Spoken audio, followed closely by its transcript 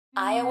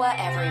Iowa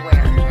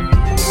Everywhere.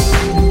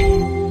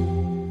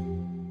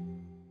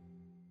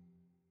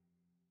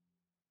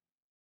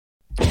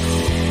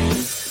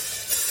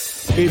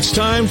 It's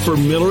time for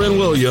Miller and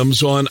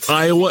Williams on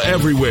Iowa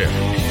Everywhere.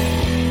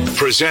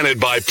 Presented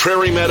by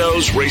Prairie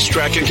Meadows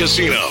Racetrack and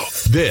Casino.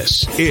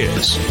 This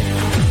is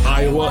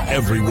Iowa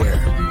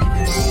Everywhere.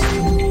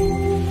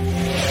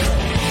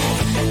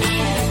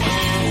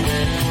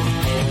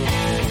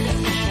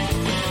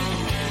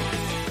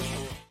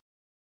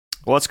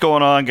 What's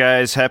going on,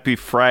 guys? Happy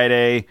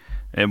Friday,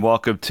 and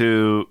welcome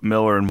to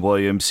Miller and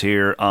Williams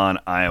here on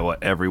Iowa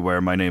Everywhere.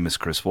 My name is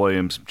Chris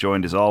Williams,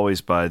 joined as always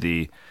by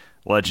the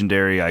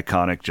legendary,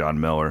 iconic John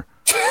Miller.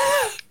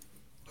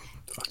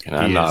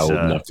 I'm not old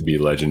enough to be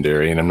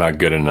legendary, and I'm not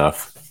good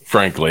enough,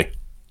 frankly.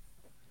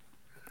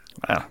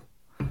 Wow.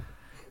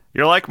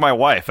 You're like my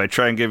wife. I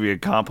try and give you a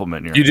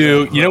compliment. You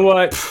do. You know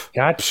what?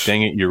 God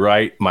dang it, you're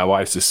right. My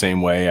wife's the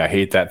same way. I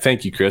hate that.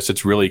 Thank you, Chris.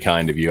 It's really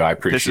kind of you. I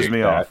appreciate Pisses me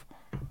that. off.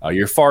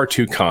 You're far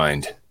too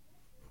kind.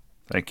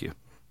 Thank you.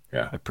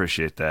 Yeah, I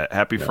appreciate that.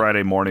 Happy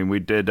Friday morning. We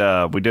did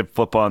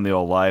flip on the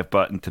old live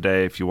button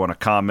today. If you want to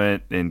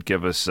comment and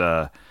give us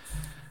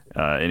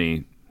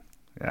any,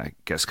 I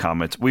guess,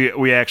 comments.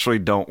 We actually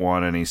don't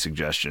want any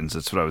suggestions.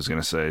 That's what I was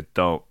going to say.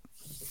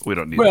 We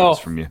don't need those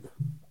from you.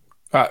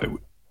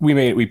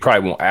 We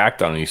probably won't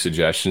act on any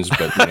suggestions,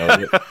 but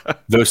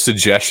those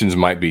suggestions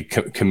might be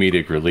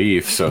comedic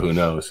relief. So who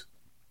knows?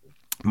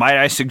 Might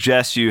I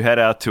suggest you head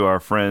out to our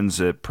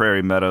friends at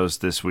Prairie Meadows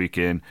this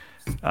weekend,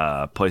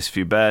 place a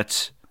few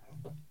bets.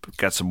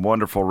 Got some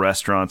wonderful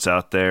restaurants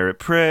out there at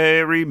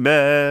Prairie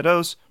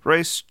Meadows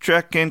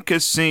Racetrack and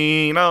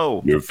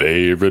Casino. Your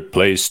favorite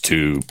place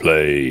to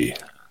play.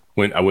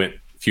 I went a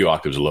few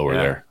octaves lower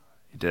there.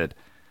 You did.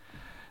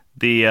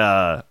 We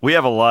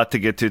have a lot to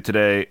get to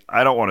today.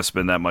 I don't want to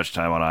spend that much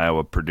time on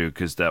Iowa Purdue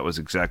because that was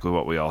exactly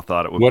what we all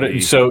thought it would be.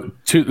 So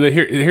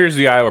here's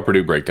the Iowa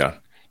Purdue breakdown.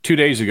 2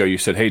 days ago, you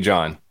said, "Hey,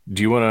 John,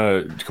 can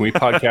we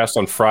podcast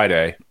on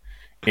Friday,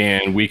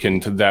 and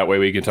that way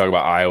we can talk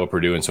about Iowa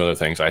Purdue and some other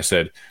things." I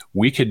said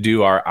we could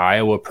do our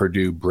Iowa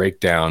Purdue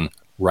breakdown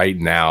right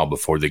now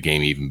before the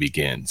game even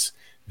begins.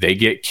 They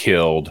get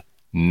killed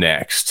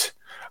next.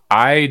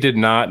 I did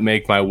not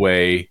make my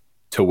way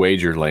to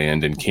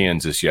Wagerland in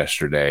Kansas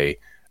yesterday,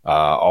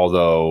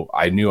 although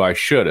I knew I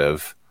should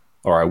have,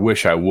 or I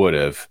wish I would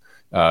have,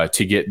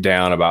 to get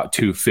down about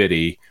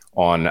 250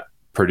 on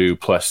Purdue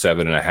plus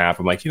 7.5.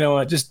 I'm like, you know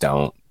what? Just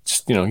don't.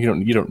 You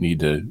don't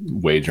need to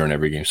wager on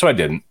every game. So I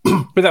didn't,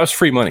 but that was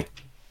free money.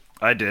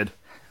 I did.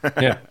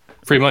 Yeah,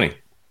 free money.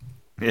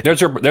 Yeah.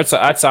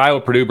 That's Iowa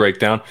Purdue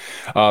breakdown.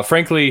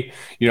 Frankly,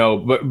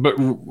 but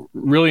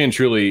really and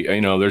truly,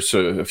 there's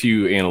a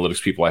few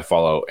analytics people I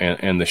follow,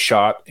 and the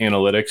shot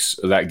analytics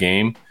of that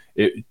game,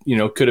 it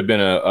could have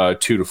been a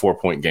 2 to 4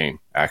 point game.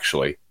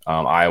 Actually,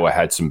 Iowa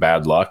had some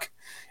bad luck,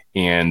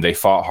 and they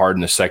fought hard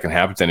in the second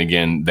half. But then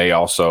again, they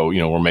also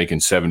were making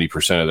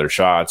 70% of their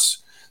shots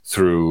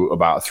through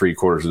about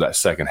 3/4 of that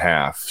second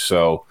half.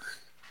 So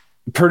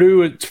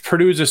Purdue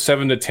is a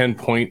 7 to 10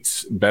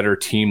 points better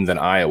team than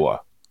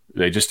Iowa.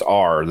 They just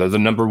are. They're the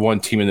number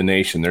one team in the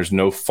nation. There's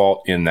no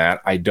fault in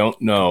that. I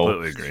don't know.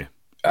 Completely agree.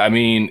 I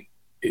mean,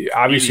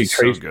 obviously,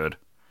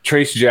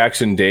 Trace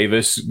Jackson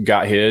Davis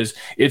got his.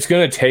 It's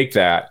going to take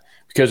that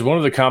because one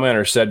of the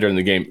commenters said during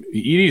the game,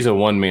 Edey's a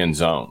one-man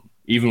zone,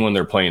 even when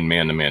they're playing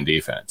man-to-man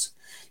defense.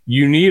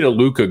 You need a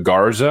Luka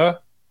Garza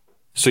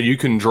so you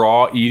can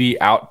draw Edey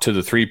out to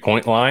the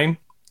three-point line,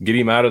 get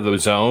him out of the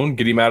zone,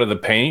 get him out of the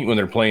paint when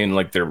they're playing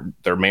like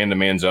their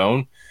man-to-man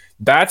zone.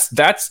 Get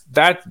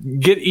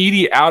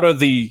Edey out of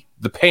the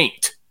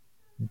paint,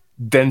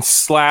 then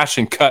slash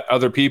and cut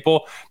other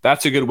people.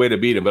 That's a good way to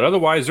beat him. But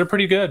otherwise, they're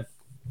pretty good.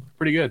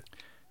 Pretty good.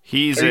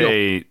 He's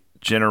a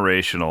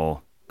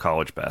generational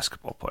college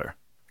basketball player.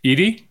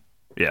 Edey?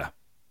 Yeah.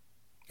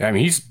 I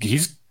mean,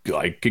 he's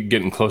like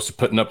getting close to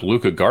putting up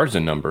Luka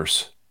Garza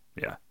numbers.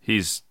 Yeah,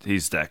 he's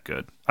that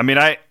good. I mean,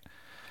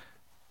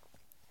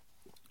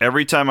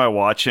 every time I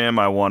watch him,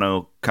 I want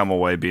to come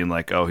away being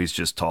like, oh, he's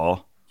just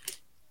tall.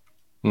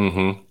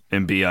 Mm-hmm.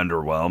 And be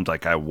underwhelmed.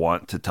 Like, I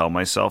want to tell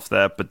myself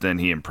that, but then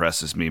he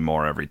impresses me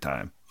more every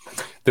time.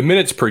 The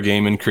minutes per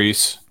game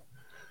increase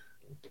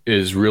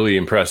is really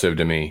impressive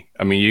to me.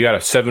 I mean, you got a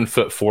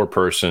 7'4"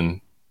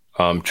 person.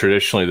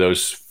 Traditionally,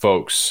 those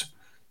folks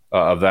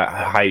of that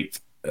height,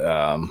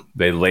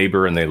 they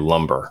labor and they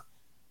lumber.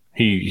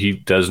 He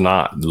does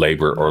not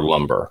labor or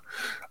lumber.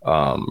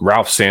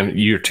 Ralph Sampson,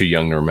 you're too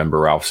young to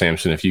remember Ralph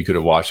Sampson. If you could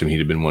have watched him, he'd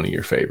have been one of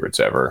your favorites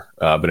ever.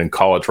 But in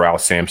college,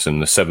 Ralph Sampson,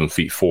 the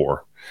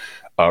 7'4",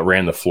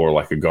 ran the floor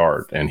like a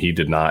guard, and he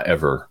did not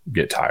ever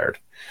get tired.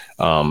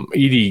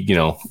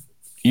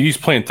 Edey's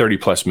playing 30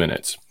 plus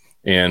minutes.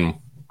 And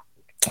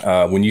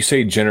when you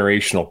say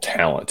generational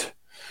talent,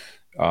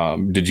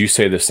 did you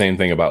say the same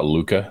thing about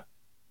Luka?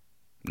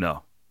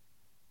 No.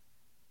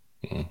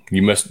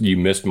 You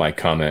missed my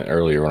comment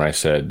earlier when I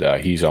said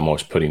he's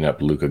almost putting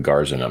up Luka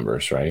Garza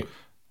numbers, right?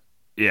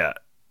 Yeah,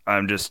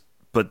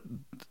 but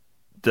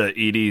the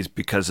Edey's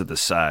because of the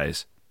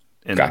size.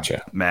 in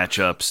Gotcha.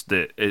 matchups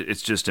that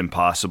it's just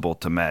impossible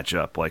to match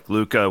up. Like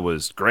Luka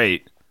was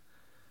great,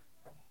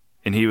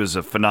 and he was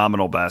a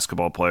phenomenal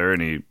basketball player,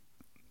 and he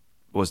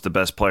was the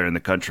best player in the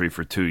country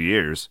for 2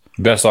 years.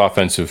 Best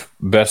offensive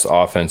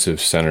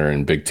center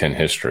in Big Ten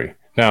history.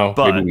 Now,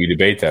 maybe we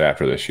debate that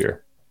after this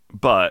year.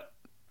 But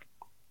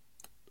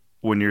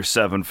when you're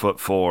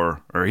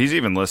 7'4", or he's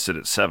even listed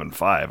at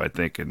 7'5", I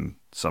think in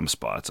some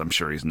spots. I'm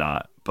sure he's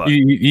not. But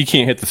you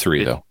can't hit the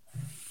three though.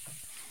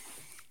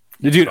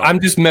 Dude, I'm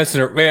just messing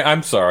around. Man,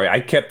 I'm sorry. I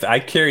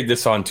carried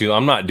this on too.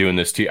 I'm not doing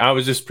this to you. I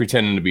was just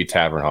pretending to be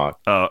Tavern Hawk.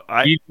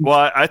 I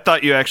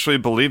thought you actually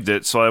believed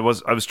it, so I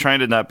was trying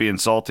to not be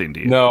insulting to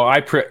you. No,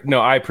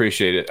 I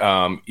appreciate it.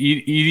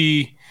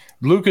 Edie,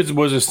 Lucas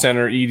was a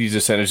center. Edie's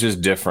a center. It's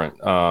just different.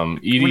 When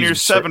you're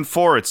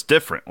 7'4", it's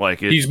different.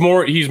 Like he's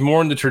more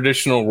in the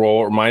traditional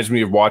role. It reminds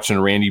me of watching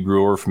Randy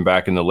Brewer from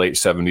back in the late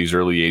 70s,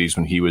 early 80s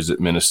when he was at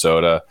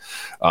Minnesota.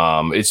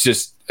 It's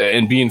just.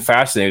 And being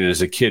fascinated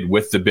as a kid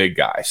with the big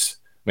guys.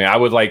 I mean, I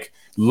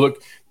would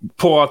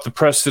pull out the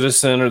Press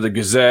Citizen or the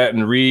Gazette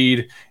and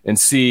read and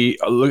see,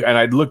 and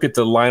I'd look at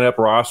the lineup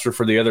roster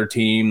for the other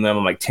team. Then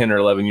I'm like 10 or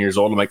 11 years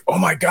old. I'm like, oh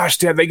my gosh,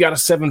 Dad, they got a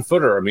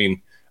 7-footer. I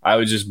mean, I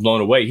was just blown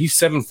away. He's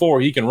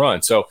 7'4", he can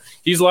run. So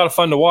he's a lot of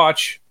fun to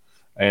watch.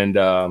 And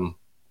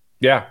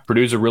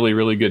Purdue's a really,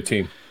 really good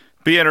team.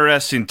 Be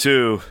interesting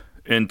too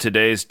in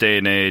today's day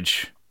and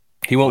age.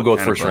 He won't go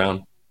first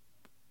round.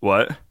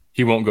 What?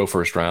 He won't go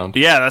first round.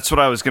 Yeah, that's what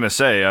I was going to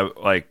say.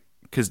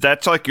 Because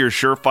that's like your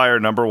surefire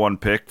number one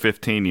pick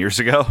 15 years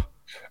ago.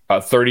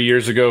 30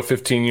 years ago,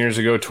 15 years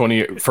ago,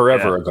 20,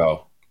 forever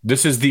ago.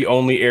 This is the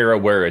only era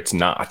where it's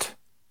not.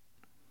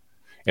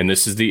 And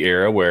this is the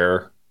era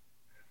where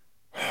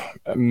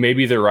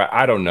maybe they're right.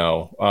 I don't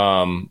know.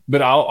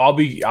 But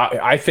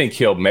I think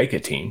he'll make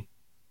a team.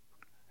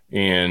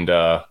 And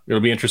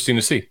it'll be interesting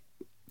to see.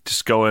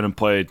 Just go in and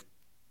play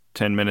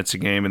 10 minutes a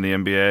game in the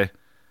NBA.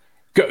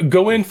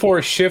 Go in for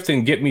a shift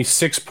and get me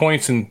 6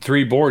 points and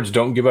 3 boards.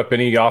 Don't give up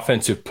any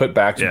offensive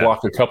putbacks.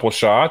 Block a couple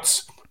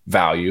shots.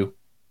 Value.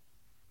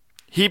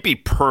 He'd be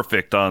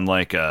perfect on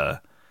like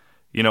one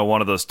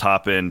of those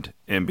top end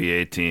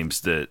NBA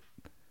teams that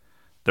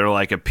they're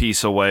like a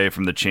piece away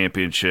from the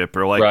championship,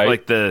 or like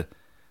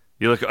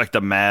you look at like the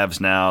Mavs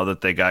now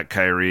that they got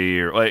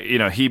Kyrie,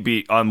 or he'd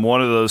be on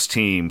one of those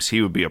teams. He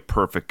would be a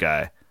perfect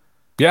guy.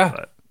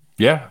 Yeah,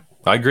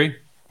 I agree.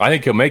 I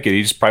think he'll make it.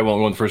 He just probably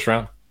won't go in the first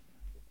round.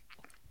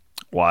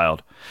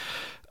 Wild.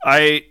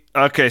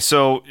 Okay,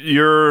 so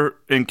you're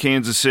in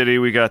Kansas City.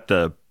 We got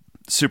the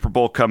Super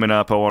Bowl coming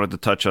up. I wanted to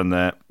touch on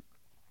that.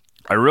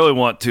 I really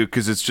want to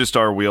because it's just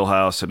our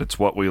wheelhouse and it's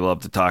what we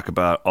love to talk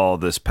about, all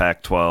this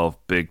Pac-12,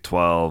 Big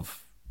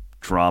 12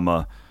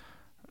 drama.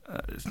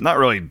 It's not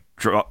really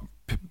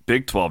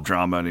Big 12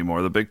 drama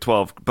anymore, the Big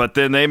 12. But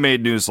then they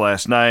made news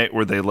last night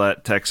where they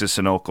let Texas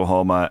and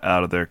Oklahoma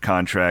out of their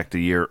contract a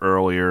year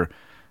earlier.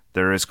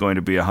 There is going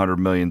to be a $100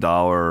 million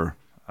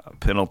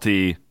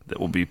penalty that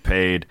will be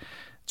paid.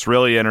 It's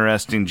really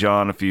interesting,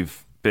 John, if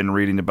you've been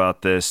reading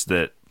about this,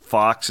 that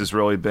Fox has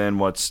really been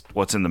what's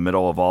in the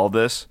middle of all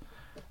this,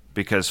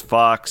 because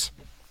Fox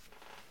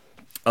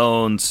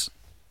owns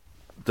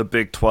the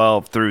Big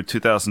 12 through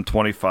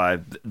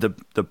 2025,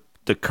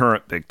 the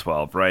current Big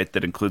 12, right?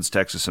 That includes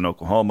Texas and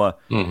Oklahoma,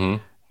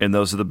 and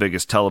those are the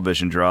biggest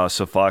television draws.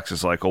 So Fox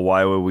is like, well,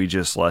 why would we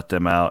just let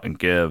them out and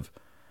give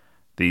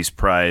these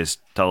prized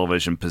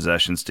television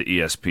possessions to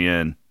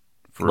ESPN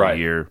for a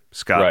year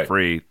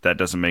scot-free? Right. That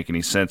doesn't make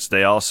any sense.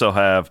 They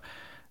also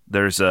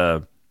there's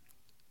a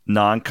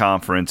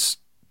non-conference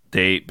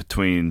date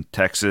between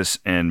Texas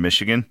and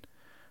Michigan,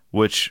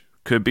 which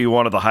could be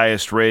one of the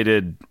highest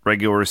rated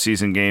regular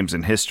season games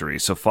in history.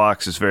 So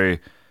Fox is very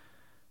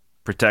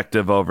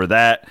protective over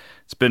that.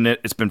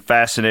 It's been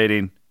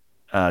fascinating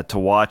to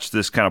watch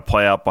this kind of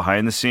play out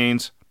behind the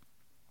scenes.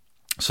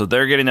 So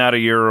they're getting out a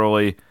year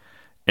early,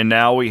 and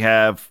now we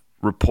have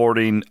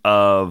reporting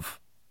of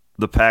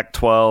the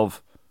Pac-12.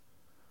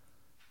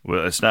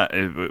 Well, it's not.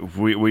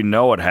 We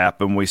know what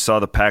happened. We saw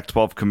the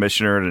Pac-12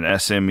 commissioner at an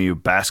SMU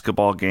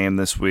basketball game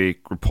this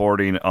week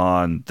reporting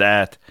on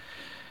that,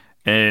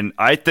 and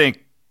I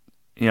think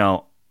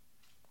the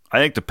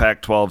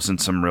Pac-12's in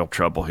some real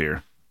trouble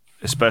here,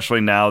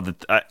 especially now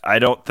that I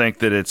don't think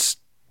that it's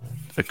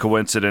a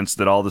coincidence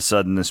that all of a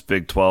sudden this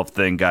Big 12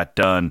 thing got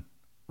done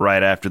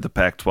right after the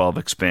Pac-12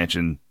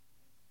 expansion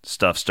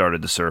stuff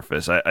started to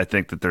surface. I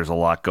think that there's a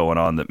lot going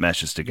on that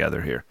meshes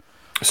together here.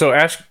 So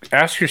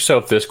ask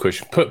yourself this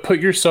question. Put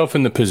yourself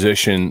in the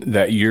position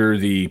that you're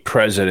the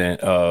president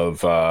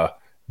of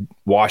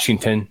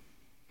Washington,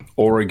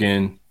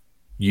 Oregon,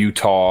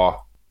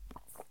 Utah,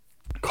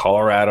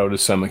 Colorado to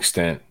some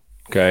extent,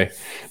 okay?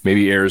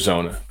 Maybe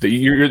Arizona.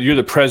 You're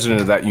the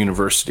president of that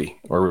university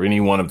or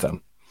any one of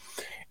them.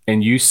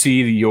 And you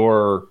see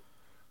your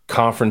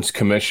conference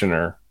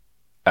commissioner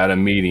at a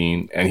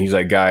meeting, and he's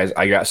like, guys,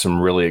 I got some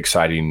really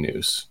exciting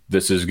news.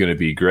 This is going to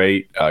be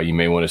great. You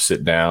may want to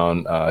sit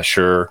down.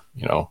 Sure,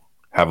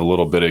 have a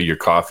little bit of your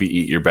coffee,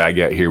 eat your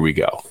baguette. Here we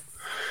go.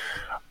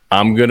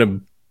 I'm going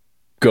to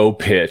go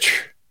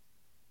pitch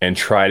and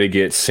try to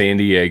get San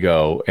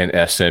Diego and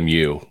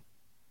SMU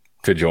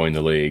to join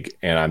the league.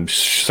 And I'm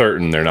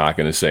certain they're not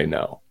going to say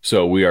no.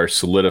 So we are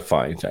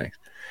solidifying things.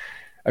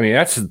 I mean,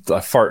 that's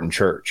a fart in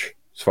church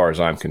as far as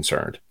I'm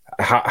concerned.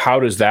 How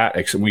does that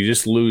 – we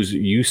just lose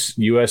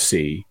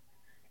USC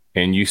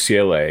and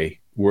UCLA.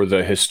 We're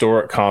the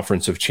historic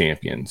conference of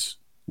champions.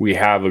 We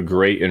have a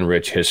great and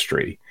rich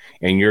history.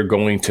 And you're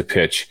going to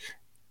pitch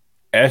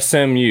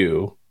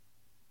SMU,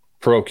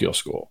 parochial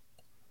school,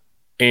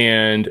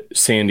 and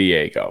San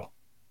Diego.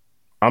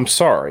 I'm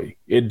sorry.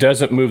 It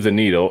doesn't move the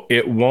needle.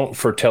 It won't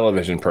for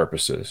television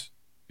purposes.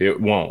 It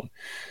won't.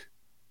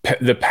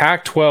 The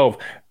Pac-12,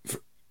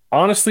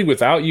 honestly,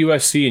 without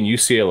USC and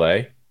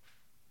UCLA,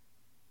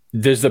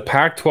 does the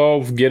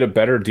Pac-12 get a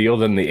better deal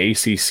than the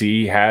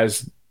ACC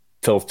has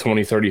till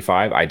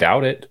 2035? I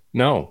doubt it.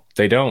 No,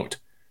 they don't.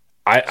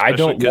 I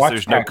don't watch.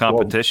 There's no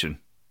competition.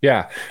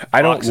 Yeah,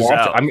 I don't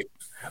watch it. I mean,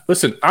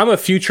 listen, I'm a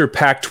future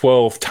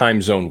Pac-12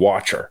 time zone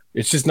watcher.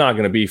 It's just not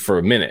going to be for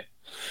a minute.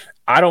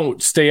 I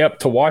don't stay up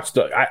to watch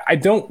I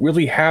don't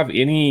really have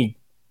any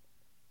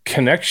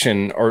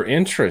connection or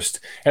interest,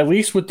 at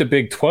least with the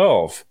Big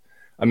 12.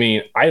 I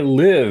mean, I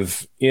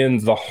live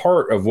in the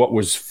heart of what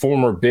was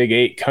former Big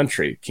 8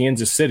 country,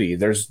 Kansas City.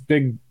 There's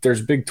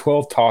Big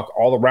 12 talk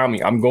all around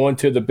me. I'm going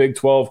to the Big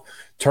 12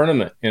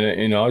 tournament,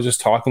 and I was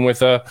just talking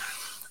with a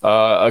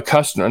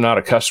customer, not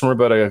a customer,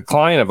 but a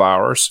client of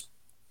ours,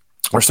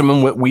 or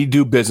someone we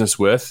do business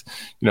with.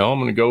 I'm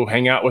going to go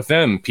hang out with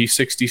them,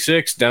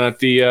 P66, down at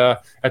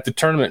the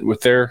tournament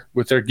with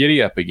their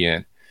giddy up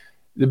again.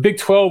 The Big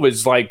 12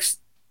 is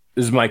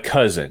my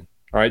cousin.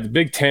 All right, the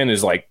Big 10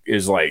 is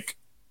like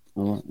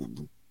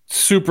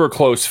super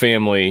close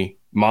family,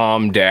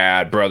 mom,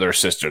 dad, brother,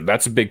 sister.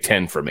 That's a Big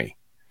 10 for me.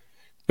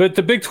 But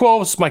the Big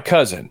 12 is my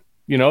cousin.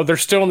 They're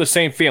still in the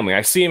same family.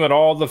 I see him at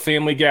all the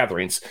family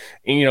gatherings.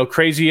 And,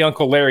 crazy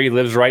Uncle Larry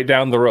lives right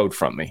down the road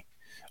from me.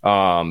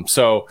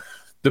 So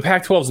the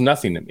Pac-12 is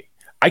nothing to me.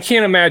 I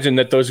can't imagine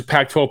that those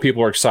Pac-12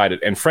 people are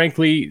excited. And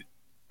frankly,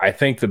 I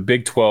think the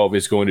Big 12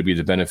 is going to be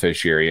the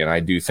beneficiary. And I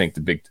do think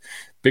the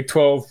Big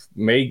 12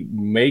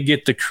 may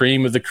get the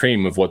cream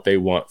of what they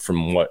want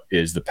from what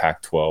is the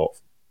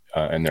Pac-12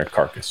 and their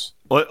carcass.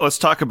 Let's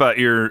talk about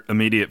your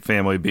immediate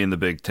family being the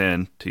Big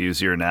 10, to use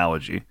your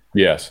analogy.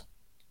 Yes.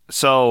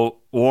 So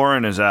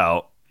Warren is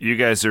out. You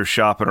guys are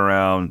shopping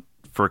around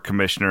for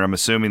commissioner. I'm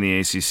assuming the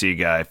ACC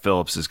guy,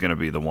 Phillips, is going to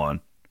be the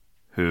one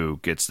who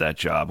gets that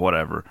job,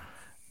 whatever.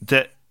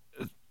 Do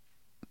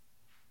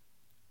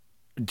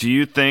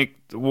you think,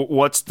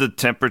 what's the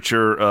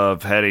temperature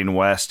of heading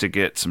west to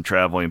get some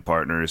traveling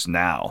partners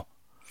now?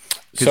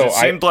 Because it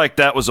seemed like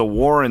that was a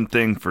Warren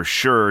thing for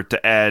sure,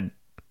 to add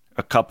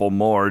a couple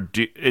more.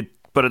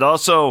 But it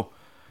also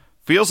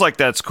feels like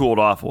that's cooled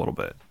off a little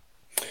bit.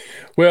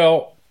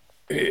 Well,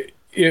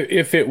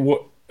 if it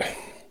would,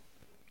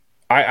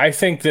 I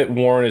think that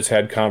Warren has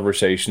had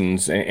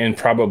conversations and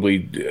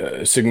probably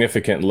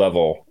significant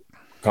level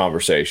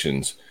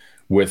conversations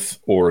with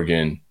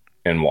Oregon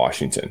and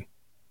Washington,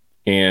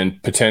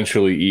 and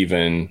potentially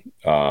even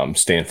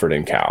Stanford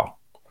and Cal.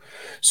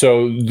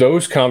 So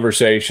those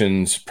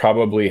conversations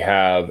probably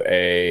have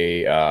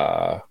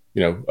an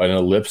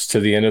ellipse to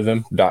the end of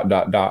them, ...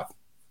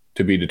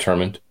 to be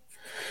determined.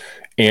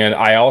 And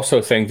I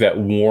also think that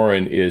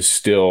Warren is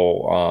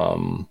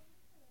still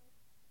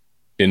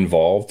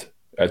involved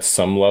at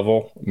some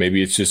level.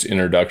 Maybe it's just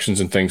introductions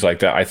and things like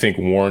that. I think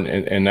Warren,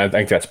 and I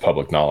think that's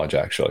public knowledge,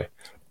 actually.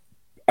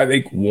 I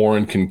think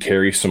Warren can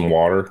carry some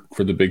water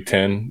for the Big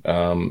Ten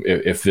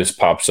if this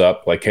pops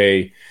up, like,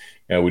 hey,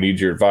 we need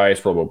your advice,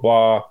 blah, blah,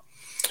 blah.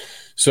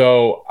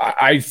 So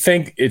I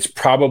think it's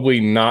probably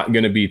not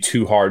going to be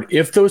too hard.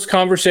 If those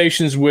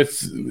conversations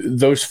with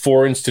those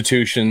four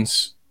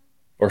institutions,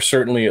 or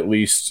certainly at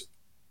least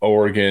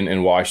Oregon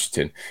and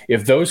Washington,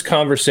 if those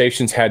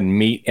conversations had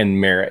meat and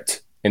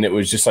merit, and it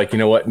was just like,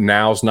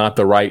 now's not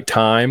the right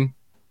time.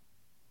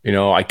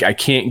 I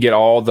can't get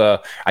all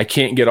the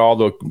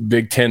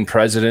Big Ten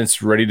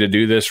presidents ready to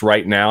do this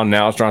right now.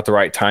 Now's not the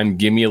right time.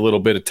 Give me a little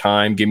bit of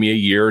time. Give me a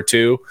year or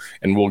two,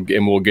 and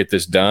we'll get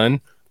this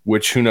done.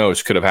 Which, who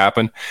knows, could have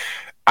happened.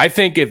 I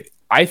think if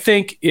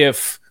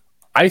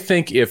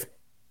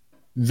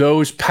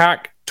those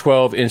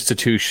Pac-12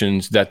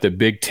 institutions that the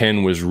Big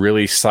Ten was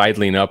really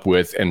sidling up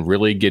with and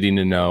really getting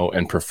to know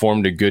and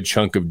performed a good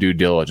chunk of due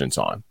diligence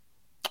on,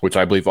 which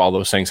I believe all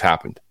those things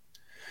happened.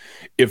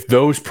 If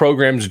those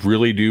programs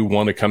really do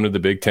want to come to the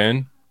Big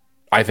Ten,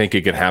 I think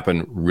it can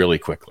happen really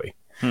quickly,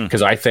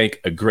 because I think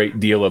a great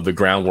deal of the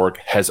groundwork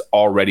has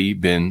already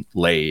been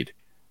laid.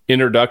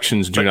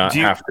 Introductions do not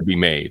have to be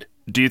made.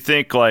 Do you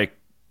think like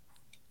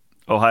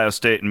Ohio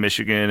State and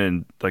Michigan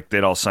and like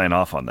they'd all sign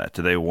off on that?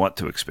 Do they want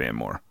to expand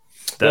more?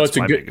 That's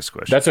my biggest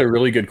question. That's a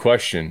really good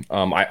question.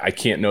 I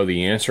can't know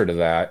the answer to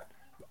that.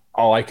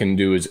 All I can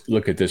do is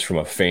look at this from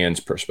a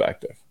fan's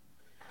perspective.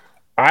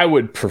 I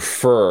would have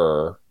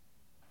preferred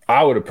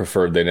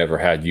they never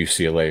had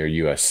UCLA or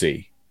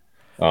USC.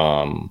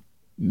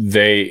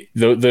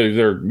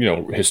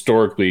 They're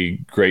historically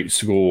great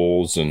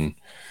schools,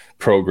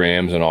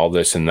 programs and all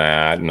this and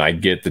that, and I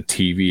get the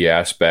TV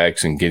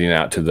aspects and getting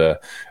out to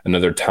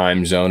another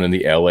time zone in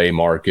the LA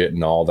market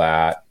and all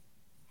that.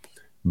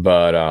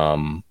 But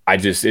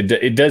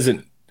it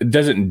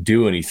doesn't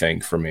do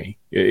anything for me.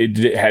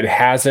 It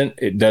hasn't,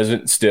 it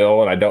doesn't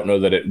still, and I don't know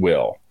that it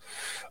will.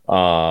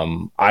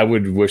 I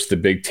would wish the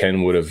Big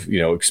Ten would have,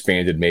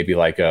 expanded maybe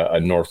like a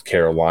North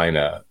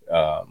Carolina,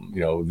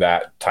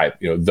 that type,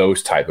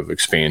 those type of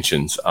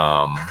expansions.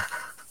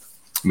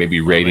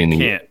 Maybe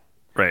rating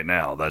right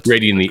now. That's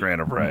rating the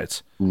grant of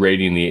rights,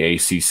 rating the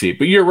ACC.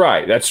 But you're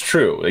right. That's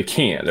true. They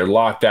can't. They're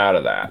locked out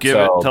of that. Give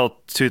it till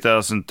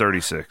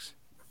 2036.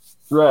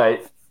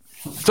 Right.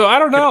 So I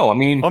don't know. I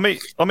mean, let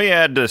me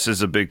add this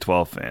as a Big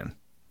 12 fan.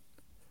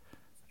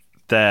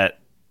 That,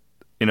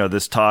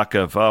 this talk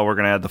of, we're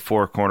going to add the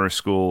four corner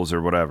schools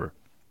or whatever.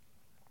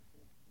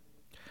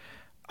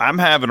 I'm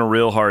having a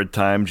real hard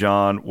time,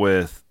 John,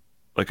 with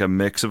like a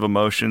mix of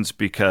emotions,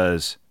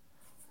 because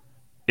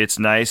it's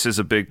nice as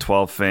a Big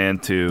 12 fan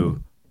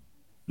to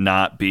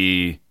not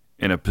be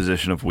in a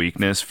position of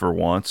weakness for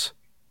once.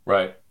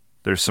 Right.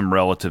 There's some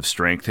relative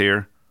strength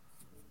here.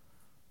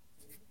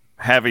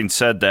 Having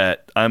said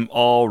that, I'm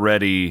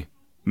already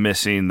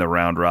missing the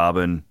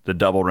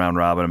double round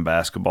robin in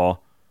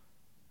basketball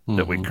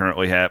that we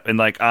currently have.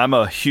 And I'm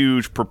a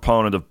huge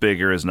proponent of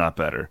bigger is not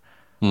better.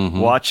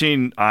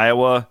 Watching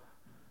Iowa,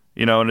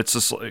 and it's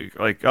just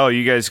like, oh,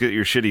 you guys get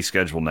your shitty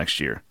schedule next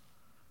year.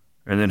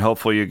 And then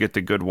hopefully you get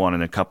the good one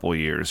in a couple of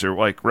years. Or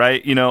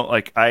right?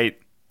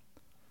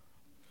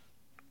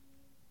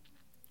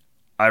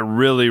 I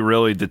really,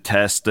 really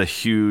detest the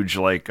huge,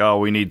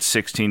 we need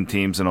 16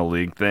 teams in a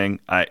league thing.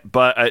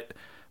 But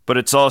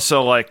it's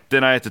also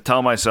then I have to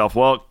tell myself,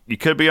 well, you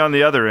could be on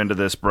the other end of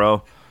this,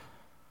 bro.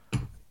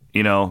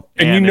 And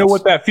you know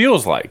what that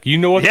feels like. You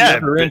know what the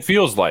other end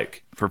feels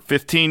like. For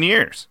 15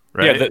 years,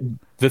 right? Yeah,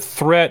 the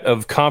threat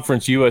of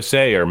Conference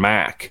USA or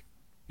MAC,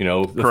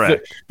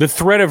 correct. The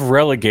threat of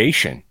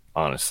relegation,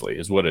 honestly,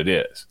 is what it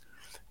is.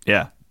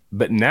 Yeah.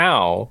 But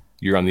now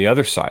you're on the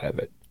other side of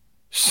it.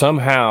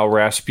 Somehow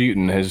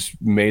Rasputin has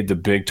made the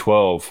Big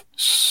 12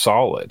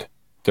 solid.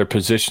 Their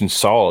position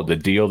solid. The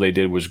deal they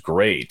did was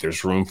great.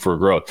 There's room for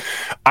growth.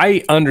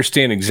 I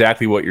understand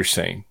exactly what you're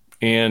saying.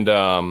 And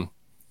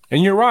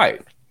you're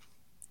right.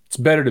 It's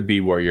better to be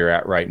where you're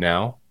at right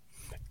now.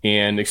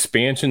 And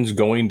expansion's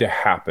going to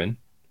happen.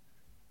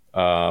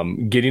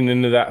 Getting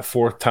into that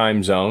fourth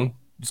time zone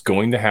is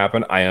going to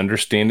happen. I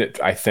understand it,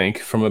 I think,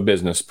 from a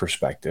business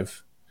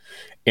perspective.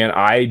 And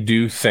I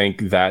do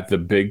think that the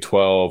Big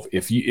 12,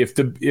 if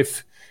the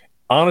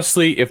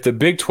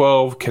Big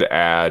 12 could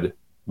add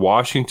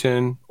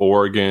Washington,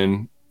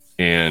 Oregon,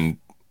 and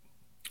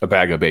a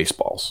bag of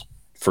baseballs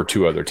for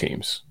two other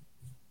teams,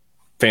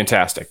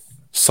 fantastic,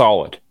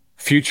 solid,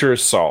 future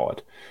is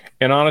solid.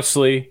 And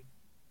honestly,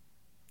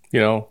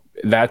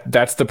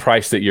 that's the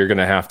price that you're going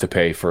to have to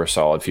pay for a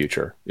solid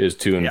future is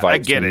to invite. I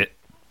get it.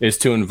 Is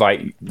to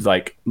invite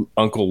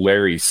Uncle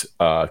Larry's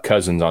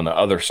cousins on the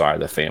other side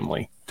of the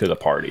family to the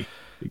party.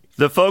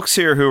 The folks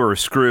here who are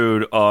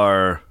screwed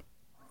are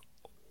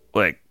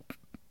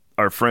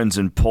our friends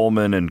in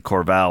Pullman and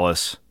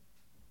Corvallis,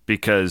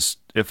 because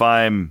if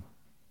I'm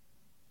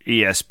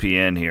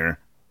ESPN here,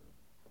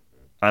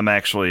 I'm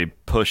actually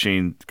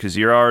pushing, because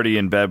you're already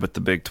in bed with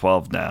the Big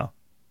 12 now.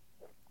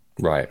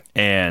 Right.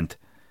 And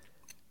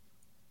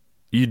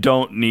you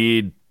don't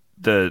need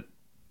the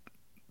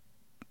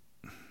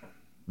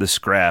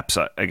scraps,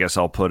 I guess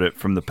I'll put it,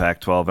 from the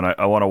Pac-12, and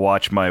I want to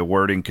watch my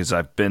wording because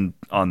I've been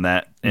on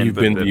that end.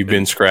 You've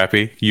been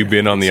scrappy. You've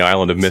been on the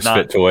island of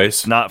misfit toys.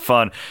 It's not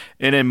fun.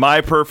 And in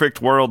my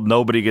perfect world,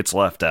 nobody gets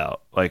left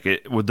out.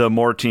 The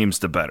more teams,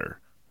 the better.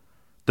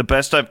 The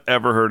best I've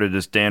ever heard it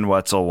is Dan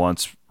Wetzel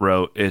once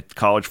wrote,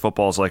 college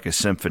football is like a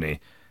symphony,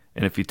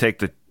 and if you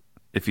take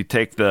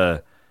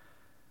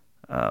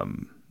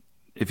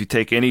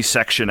any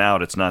section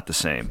out, it's not the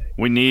same.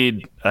 We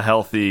need a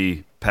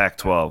healthy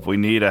Pac-12. We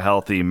need a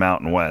healthy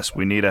Mountain West.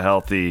 We need a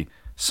healthy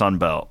Sun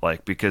Belt,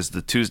 because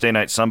the Tuesday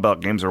night Sun Belt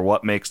games are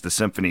what makes the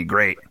symphony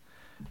great.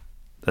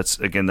 That's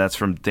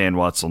from Dan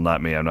Wetzel,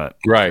 not me. I'm not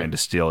trying to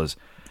steal his.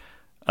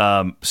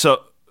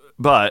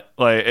 But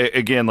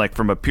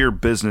from a pure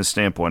business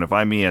standpoint, if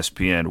I'm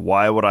ESPN,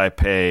 why would I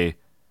pay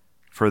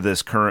for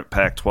this current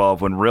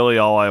Pac-12 when really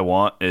all I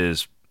want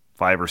is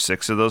 5 or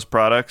 6 of those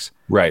products?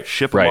 Right.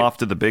 Ship them off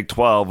to the Big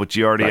 12, which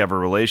you already have a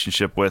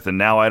relationship with, and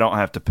now I don't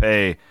have to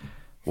pay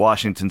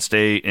Washington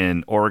State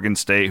and Oregon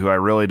State, who I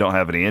really don't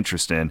have any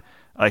interest in.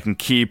 I can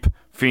keep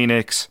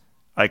Phoenix.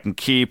 I can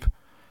keep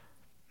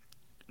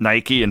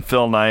Nike and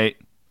Phil Knight.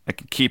 I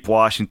can keep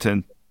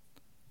Washington.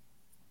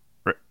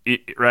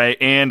 Right?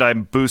 And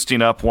I'm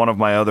boosting up one of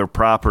my other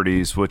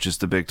properties, which is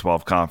the Big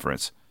 12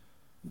 Conference.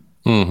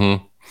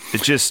 Mm-hmm.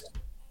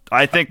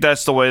 I think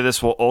that's the way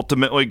this will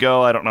ultimately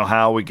go. I don't know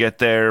how we get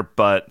there,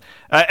 but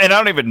I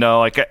don't even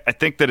know. I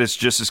think that it's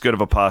just as good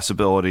of a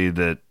possibility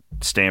that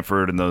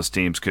Stanford and those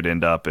teams could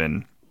end up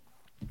in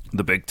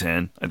the Big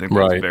Ten. I think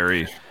that's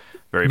very,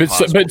 very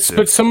possible.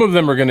 But some of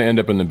them are going to end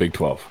up in the Big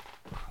 12.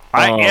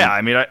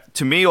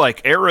 To me,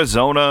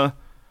 Arizona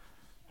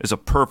is a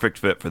perfect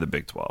fit for the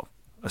Big 12.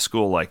 A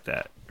school like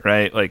that,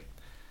 right? Like,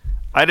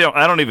 I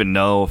don't even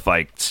know if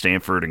like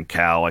Stanford and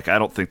Cal, like I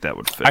don't think that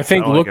would fit. I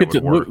think look at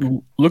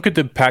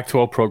the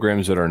Pac-12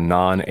 programs that are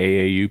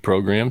non-AAU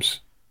programs,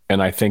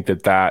 and I think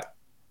that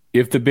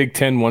if the Big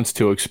Ten wants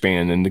to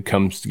expand and it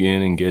comes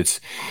in and gets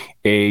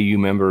AAU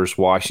members,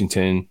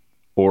 Washington,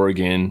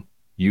 Oregon,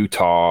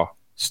 Utah,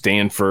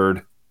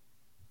 Stanford,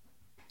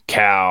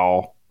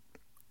 Cal,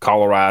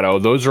 Colorado,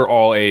 those are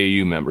all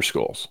AAU member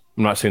schools.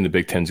 I'm not saying the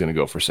Big Ten is going to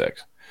go for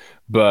 6,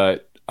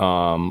 but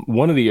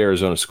one of the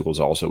Arizona schools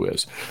also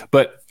is.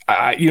 But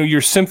your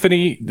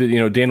symphony,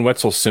 Dan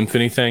Wetzel's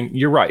symphony thing,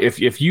 you're right.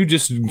 If you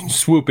just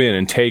swoop in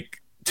and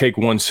take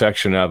one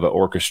section of an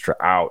orchestra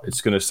out,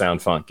 it's going to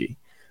sound funky.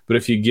 But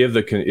if you give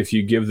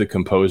the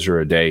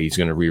composer a day, he's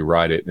going to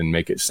rewrite it and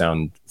make it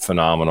sound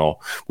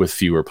phenomenal with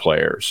fewer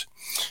players.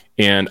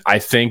 And I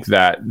think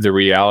that the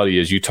reality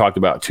is, you talked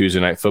about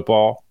Tuesday Night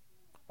Football.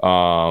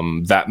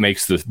 That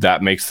makes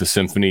the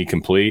symphony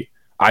complete.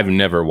 I've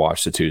never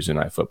watched a Tuesday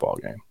Night Football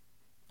game.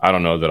 I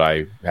don't know that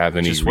I have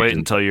any. Just wait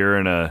until you're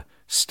in a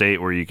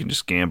state where you can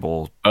just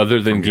gamble.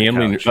 Other than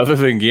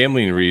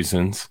gambling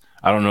reasons,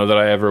 I don't know that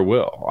I ever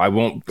will. I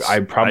won't. I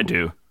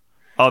do.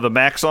 Oh, the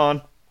Mac's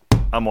on.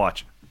 I'm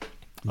watching.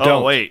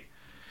 Oh wait,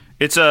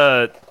 it's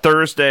a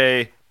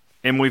Thursday,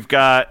 and we've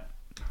got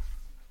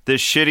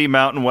this shitty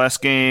Mountain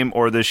West game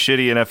or this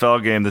shitty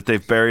NFL game that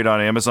they've buried on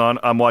Amazon.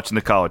 I'm watching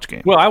the college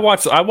game. Well, I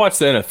watch the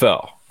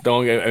NFL.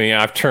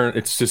 I've turned.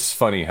 It's just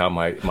funny how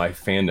my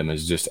fandom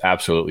has just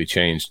absolutely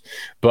changed.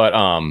 But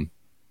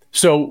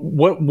so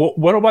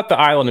what about the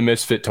Island of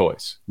Misfit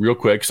Toys, real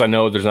quick? Because I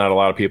know there's not a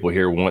lot of people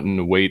here wanting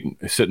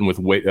to sitting with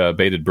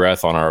bated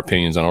breath on our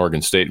opinions on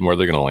Oregon State and where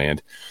they're going to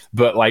land.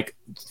 But like,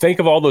 think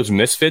of all those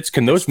misfits.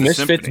 Can those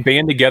misfits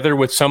band together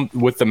with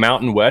the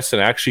Mountain West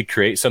and actually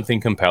create something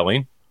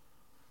compelling?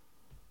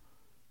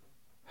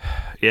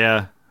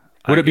 Yeah.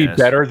 Would it be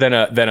better than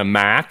a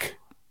MAC?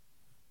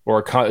 Or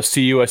a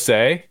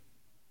CUSA?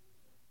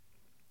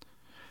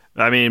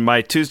 I mean,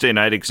 my Tuesday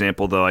night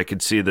example, though, I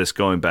could see this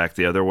going back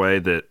the other way,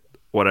 that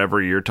whatever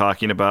you're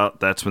talking about,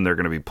 that's when they're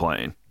going to be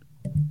playing.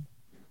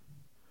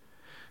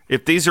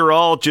 If these are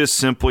all just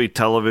simply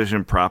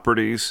television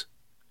properties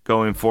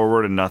going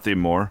forward and nothing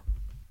more,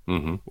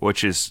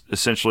 which is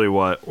essentially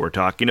what we're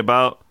talking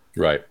about,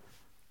 right?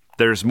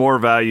 There's more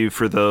value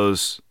for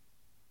those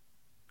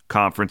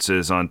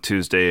conferences on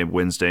Tuesday and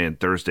Wednesday and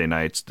Thursday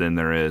nights than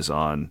there is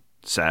on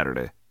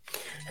Saturday.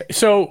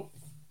 So,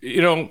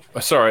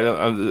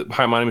 sorry.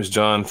 Hi, my name is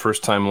John.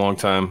 First time, long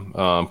time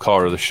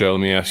caller of the show. Let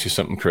me ask you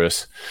something,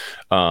 Chris.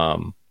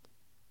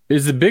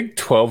 Is the Big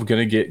 12 going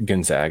to get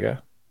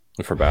Gonzaga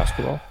for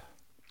basketball?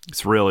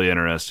 It's really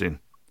interesting.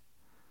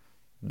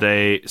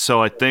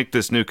 So I think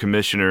this new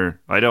commissioner,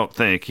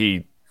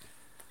 he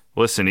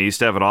used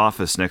to have an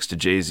office next to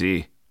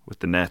Jay-Z with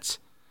the Nets.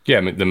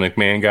 Yeah, the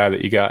McMahon guy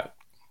that you got.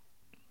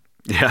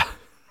 Yeah.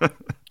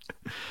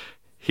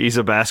 He's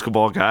a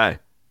basketball guy.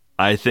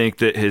 I think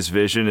that his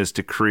vision is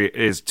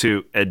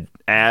to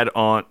add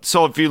on.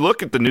 So if you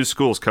look at the new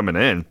schools coming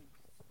in,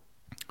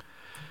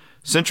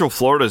 Central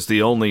Florida is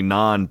the only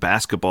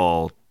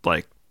non-basketball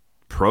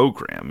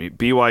program.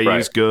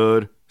 BYU's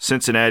good,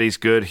 Cincinnati's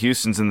good,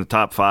 Houston's in the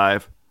top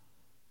 5.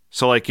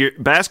 So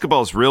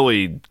basketball is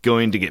really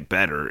going to get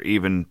better,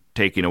 even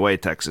taking away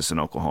Texas and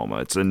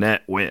Oklahoma. It's a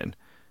net win.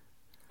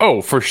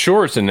 Oh, for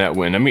sure, it's a net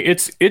win. I mean,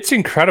 it's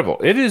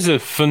incredible. It is a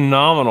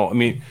phenomenal. I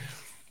mean,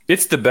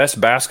 it's the best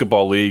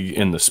basketball league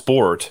in the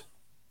sport,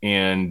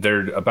 and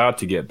they're about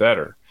to get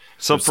better.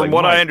 So from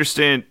what I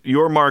understand,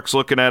 your Mark's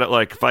looking at it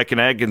like, if I can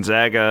add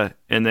Gonzaga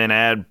and then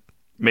add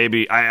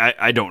maybe,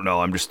 I don't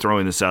know, I'm just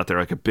throwing this out there,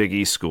 like a Big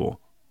East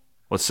school.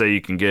 Let's say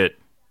you can get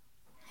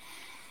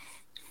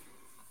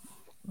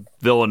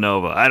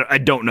Villanova. I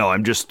don't know.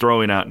 I'm just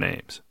throwing out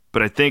names.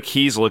 But I think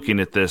he's looking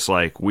at this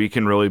like, we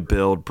can really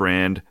build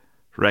brand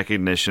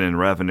recognition and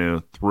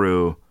revenue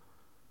through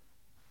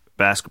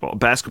basketball.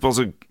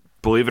 Basketball's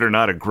believe it or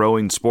not, a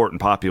growing sport in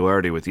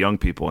popularity with young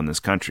people in this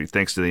country,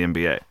 thanks to the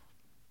NBA.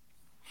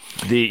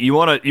 You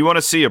want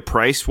to see a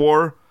price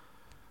war?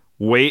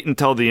 Wait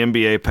until the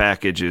NBA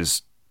package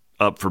is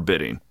up for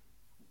bidding.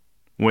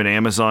 When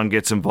Amazon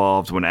gets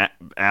involved, when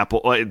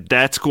Apple,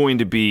 that's going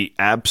to be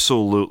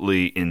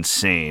absolutely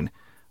insane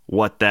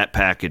what that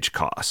package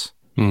costs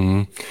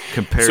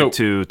compared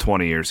to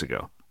 20 years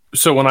ago.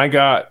 So when I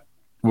got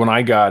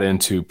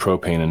into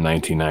propane in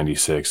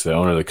 1996, the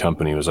owner of the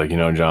company was like,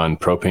 John,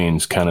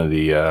 propane's kind of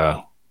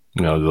the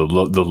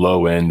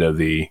low end of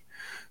the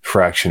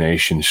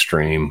fractionation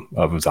stream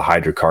of the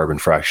hydrocarbon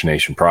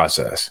fractionation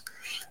process.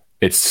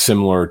 It's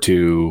similar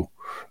to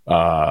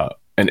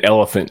an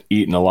elephant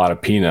eating a lot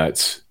of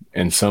peanuts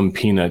and some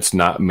peanuts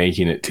not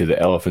making it to the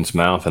elephant's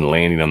mouth and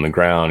landing on the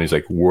ground. He's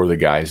like, we're the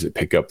guys that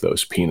pick up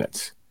those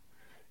peanuts.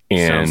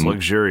 And sounds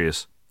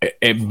luxurious.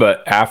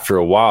 But after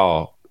a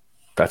while,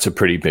 that's a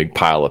pretty big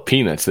pile of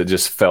peanuts that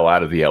just fell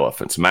out of the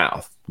elephant's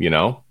mouth, Yeah.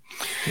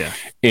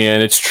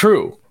 And it's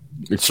true.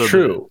 It's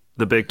true.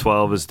 The Big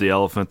 12 is the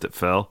elephant that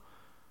fell?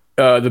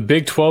 The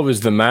Big 12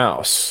 is the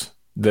mouse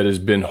that has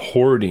been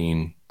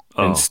hoarding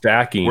and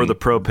stacking. We're the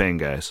propane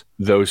guys.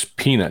 Those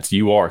peanuts.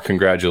 You are.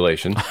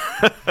 Congratulations.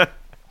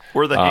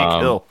 We're the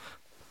Hank Hill.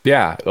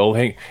 Yeah, old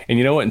Hank. And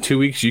you know what? In 2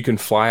 weeks, you can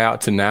fly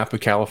out to Napa,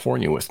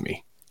 California with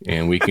me,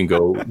 and we can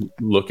go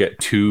look at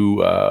 2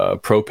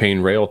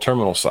 propane rail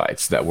terminal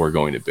sites that we're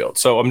going to build.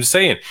 So I'm just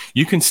saying,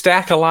 you can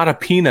stack a lot of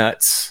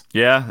peanuts.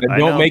 Yeah, that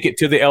don't make it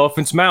to the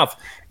elephant's mouth.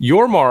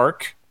 Your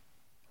Mark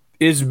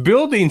is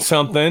building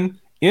something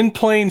in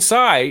plain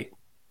sight,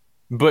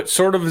 but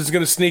sort of is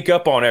going to sneak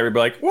up on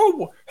everybody. Like,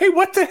 whoa, hey,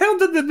 what the hell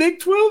did the Big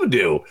 12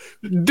 do?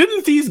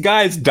 Didn't these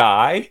guys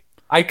die?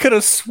 I could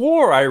have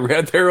swore I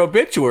read their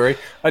obituary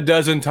a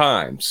dozen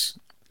times.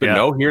 But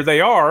no, here they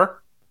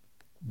are.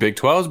 Big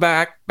 12's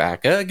back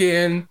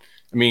again.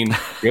 I mean,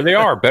 here they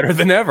are, better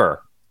than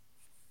ever.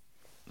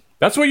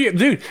 That's what you,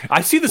 dude.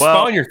 I see the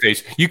smile on your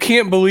face. You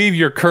can't believe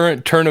your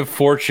current turn of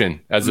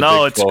fortune as a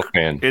Big 12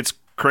 fan. It's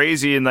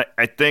crazy, and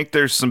I think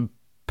there's some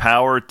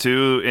power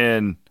too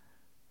in,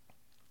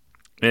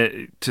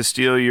 to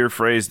steal your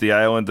phrase, the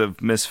island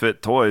of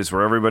misfit toys,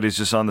 where everybody's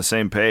just on the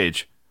same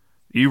page.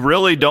 You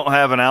really don't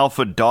have an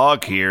alpha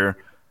dog here.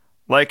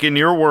 Like in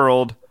your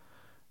world,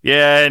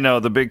 yeah, I know,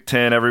 the Big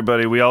Ten,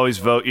 everybody, we always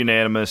vote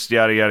unanimous,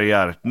 yada, yada,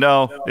 yada.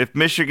 No, if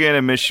Michigan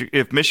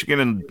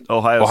and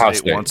Ohio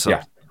State want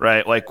something,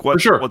 right? Like,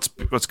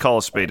 let's call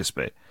a spade a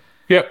spade.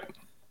 Yep.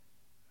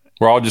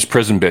 We're all just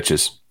prison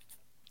bitches.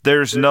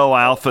 There's no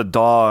alpha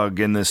dog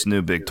in this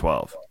new Big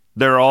 12.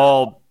 They're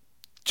all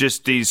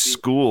just these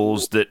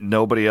schools that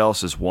nobody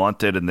else has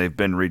wanted, and they've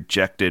been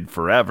rejected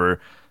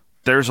forever.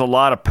 There's a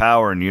lot of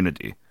power and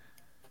unity.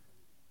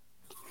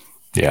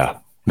 Yeah,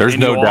 there's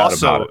no doubt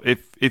about it.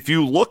 If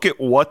you look at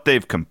what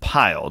they've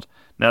compiled,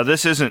 now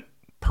this isn't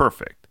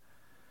perfect,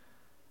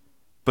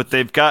 but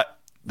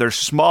they're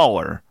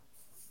smaller,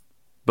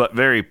 but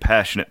very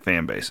passionate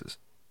fan bases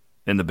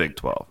in the Big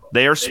 12.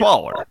 They are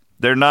smaller.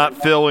 They're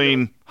not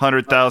filling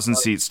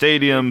 100,000-seat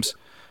stadiums,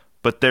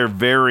 but they're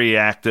very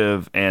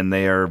active and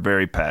they are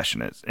very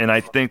passionate. And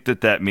I think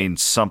that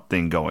means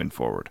something going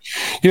forward.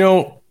 You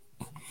know,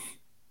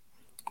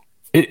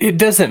 it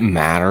doesn't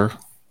matter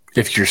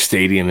if your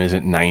stadium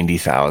isn't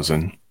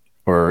 90,000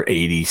 or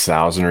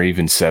 80,000 or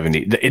even 70.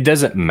 It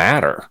doesn't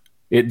matter.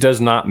 It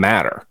does not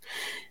matter.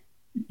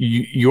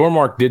 Your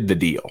Mark did the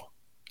deal.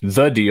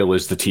 The deal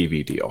is the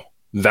TV deal.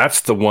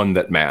 That's the one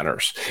that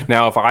matters.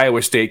 Now, if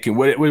Iowa State can,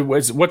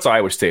 what's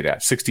Iowa State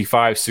at?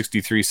 65,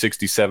 63,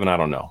 67? I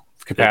don't know.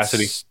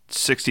 Capacity?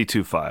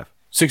 62.5.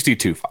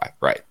 62.5,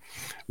 right.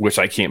 Which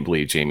I can't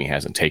believe Jamie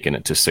hasn't taken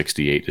it to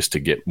 68 just to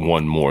get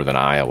one more than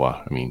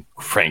Iowa. I mean,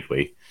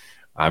 frankly,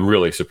 I'm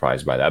really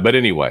surprised by that. But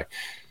anyway,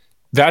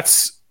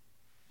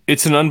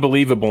 it's an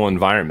unbelievable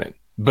environment.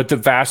 But the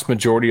vast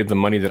majority of the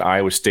money that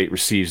Iowa State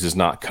receives does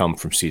not come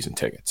from season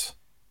tickets.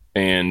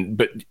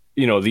 But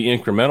you know, the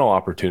incremental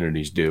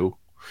opportunities do.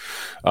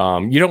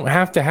 You don't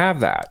have to have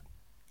that.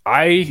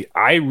 I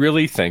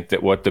really think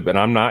that and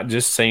I'm not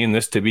just saying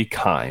this to be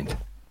kind,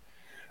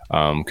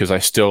 because I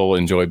still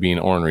enjoy being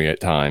ornery at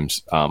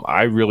times.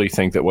 I really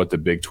think that what the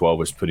Big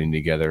 12 is putting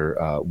together,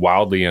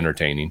 wildly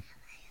entertaining,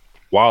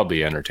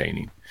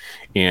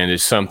 and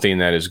is something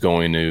that is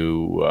going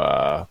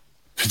to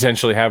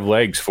potentially have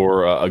legs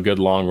for a good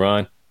long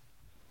run.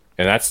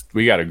 And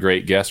we got a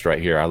great guest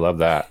right here. I love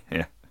that.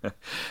 Yeah.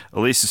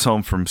 Elise is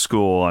home from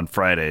school on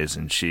Fridays,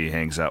 and she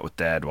hangs out with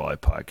Dad while I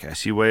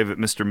podcast. You wave at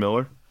Mr.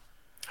 Miller.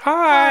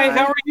 Hi,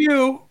 how are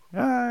you?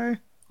 Hi.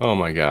 Oh,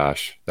 my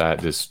gosh. That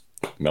just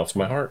melts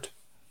my heart.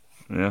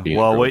 Yeah.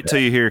 Well, wait till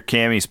you hear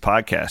Cammie's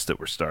podcast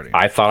that we're starting.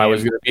 I thought I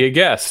was going to be a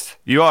guest.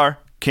 You are.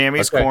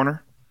 Cammie's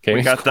Corner.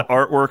 We got the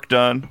artwork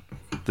done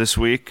this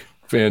week.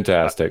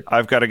 Fantastic.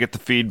 I've got to get the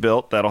feed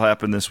built. That'll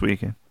happen this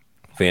weekend.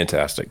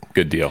 Fantastic.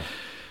 Good deal.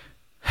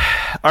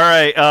 All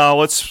right,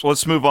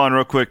 let's move on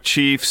real quick.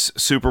 Chiefs,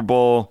 Super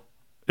Bowl.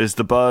 Is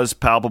the buzz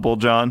palpable,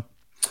 John?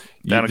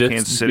 Down in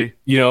Kansas City?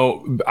 You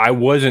know, I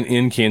wasn't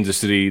in Kansas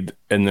City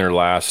in their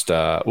last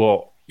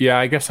yeah,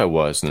 I guess I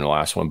was in their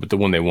last one, but the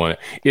one they won,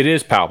 it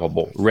is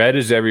palpable. Red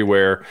is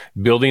everywhere.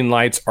 Building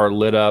lights are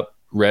lit up,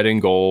 red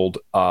and gold.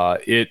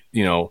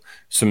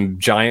 Some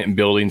giant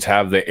buildings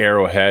have the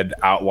arrowhead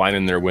outline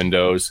in their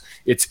windows.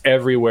 It's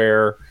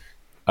everywhere.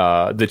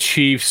 The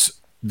Chiefs,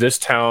 this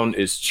town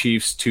is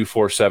Chiefs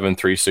 247,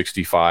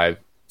 365.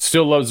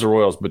 Still loves the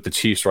Royals, but the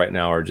Chiefs right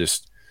now are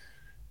just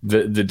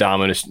the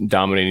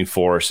dominating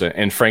force.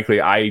 And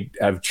frankly, I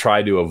have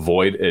tried to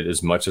avoid it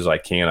as much as I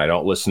can. I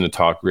don't listen to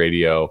talk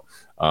radio.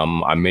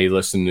 I may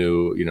listen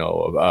to,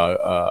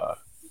 a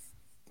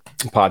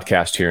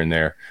podcast here and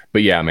there,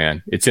 but yeah,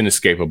 man, it's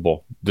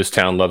inescapable. This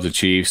town loves the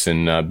Chiefs,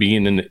 and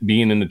being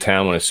in the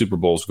town when a Super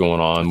Bowl is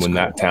going on,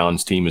 that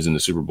town's team is in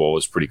the Super Bowl,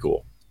 is pretty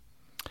cool.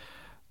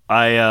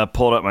 I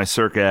pulled up my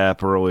Circa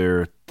app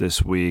earlier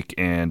this week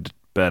and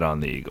bet on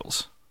the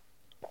Eagles.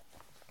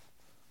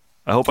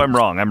 I hope I'm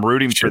wrong. I'm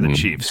rooting for the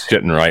Chiefs.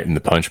 Sitting right in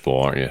the punch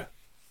bowl, aren't you?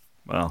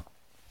 Well,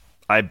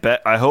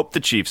 I hope the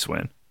Chiefs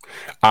win.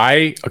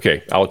 I'll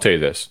tell you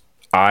this.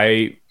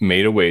 I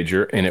made a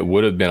wager, and it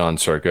would have been on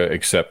Circa,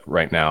 except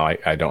right now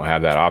I don't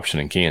have that option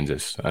in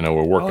Kansas. I know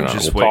we're working on it.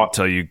 Just wait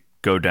until you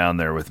go down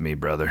there with me,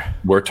 brother.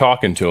 We're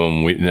talking to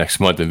him next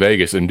month in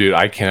Vegas, and dude,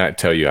 I cannot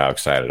tell you how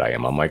excited I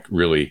am. I'm like,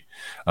 really,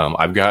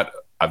 I've got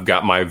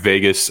my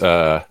Vegas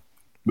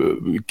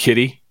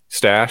kitty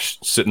stash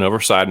sitting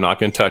overside, not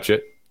going to touch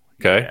it.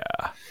 Okay.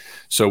 Yeah.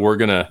 So we're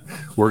gonna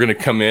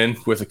come in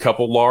with a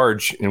couple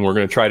large, and we're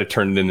gonna try to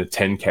turn it into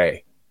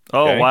 10K.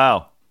 Oh, okay?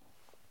 wow.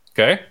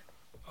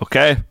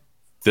 Okay.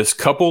 This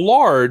couple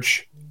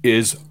large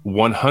is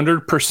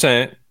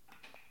 100%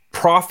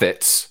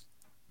 profits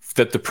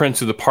that the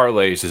Prince of the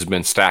Parlays has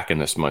been stacking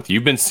this month.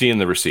 You've been seeing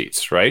the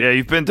receipts, right? Yeah,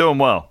 you've been doing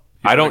well.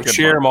 I don't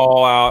share them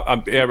all out.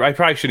 I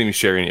probably shouldn't even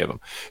share any of them.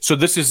 So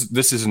this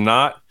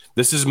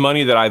is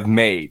money that I've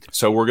made.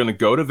 So we're going to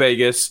go to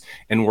Vegas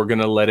and we're going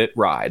to let it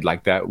ride,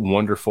 like that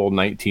wonderful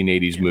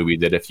 1980s movie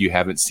that if you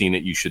haven't seen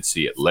it, you should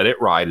see it. Let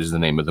It Ride is the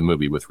name of the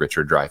movie with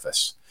Richard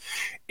Dreyfuss.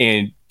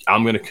 And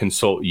I'm going to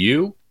consult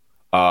you.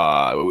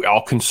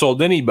 I'll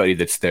consult anybody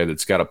that's there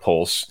that's got a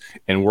pulse.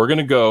 And we're going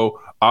to go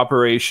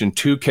Operation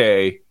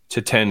 2K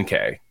to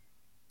 10K.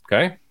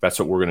 Okay? That's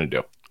what we're going to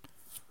do.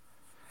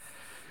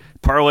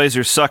 Parlays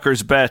are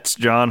suckers' bets,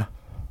 John.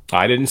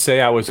 I didn't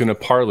say I was going to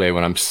parlay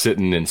when I'm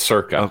sitting in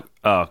Circa.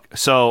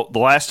 So the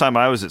last time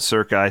I was at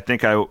Circa, I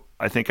think I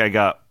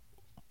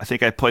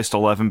placed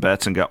 11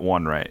 bets and got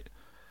one right.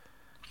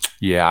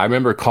 Yeah, I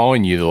remember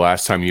calling you the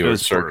last time you were at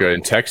Circa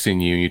and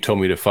texting you, and you told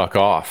me to fuck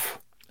off.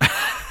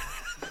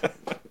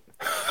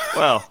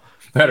 Well,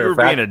 you were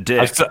being a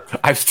dick.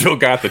 I've still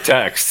got the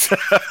text.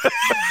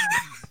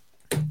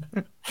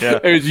 Yeah.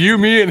 It was you,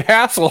 me, and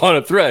Hassel on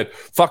a thread.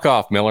 Fuck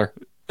off, Miller.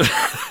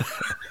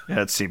 Yeah,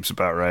 that seems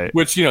about right.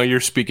 Which, you're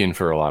speaking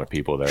for a lot of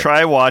people there.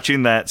 Try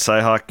watching that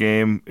Cyhawk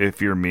game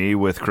if you're me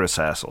with Chris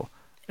Hassel.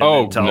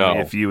 Oh, no.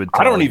 If you would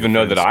I don't even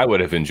know that I would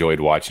have enjoyed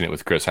watching it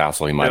with Chris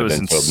Hassel. He might have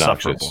been so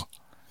obnoxious.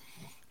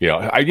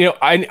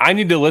 I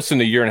need to listen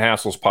to your and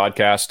Hassel's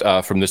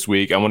podcast from this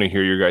week. I want to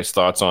hear your guys'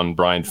 thoughts on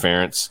Brian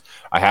Ferentz.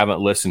 I haven't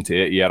listened to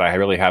it yet. I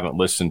really haven't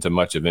listened to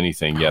much of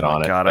anything yet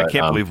on it. God, I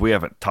can't believe we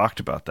haven't talked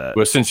about that.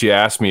 Well, since you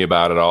asked me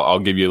about it, I'll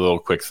give you a little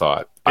quick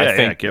thought.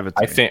 Give it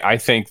to me. I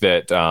think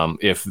that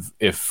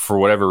if for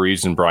whatever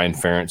reason Brian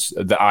Ferentz,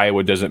 the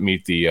Iowa doesn't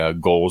meet the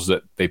goals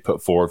that they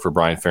put forward for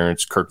Brian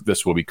Ferentz,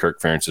 this will be Kirk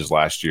Ferentz's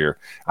last year.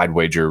 I'd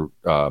wager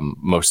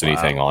most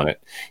anything on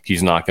it.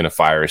 He's not going to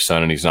fire his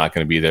son, and he's not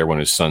going to be there when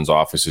his son's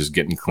office is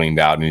getting cleaned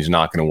out, and he's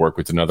not going to work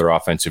with another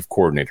offensive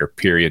coordinator.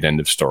 Period.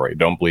 End of story.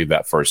 Don't believe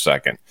that for a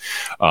second.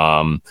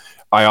 I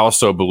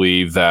also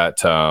believe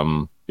that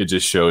it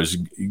just shows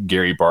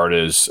Gary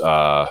Barta's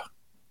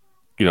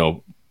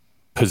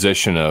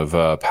position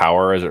of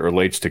power as it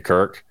relates to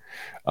Kirk.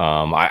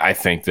 I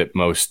think that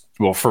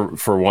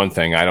for one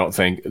thing, I don't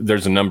think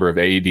there's a number of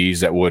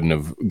AEDs that wouldn't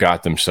have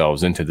got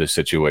themselves into this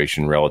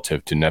situation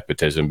relative to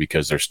nepotism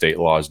because their state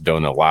laws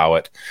don't allow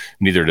it.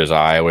 Neither does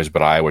Iowa's,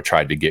 but Iowa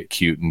tried to get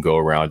cute and go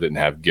around it and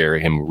have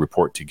him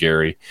report to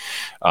Gary.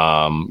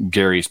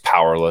 Gary's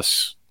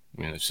powerless.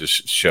 It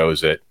just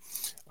shows it.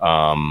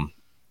 And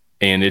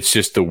it's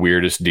just the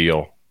weirdest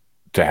deal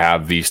to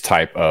have these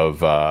type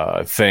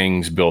of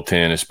things built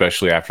in,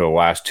 especially after the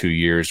last 2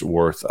 years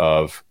worth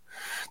of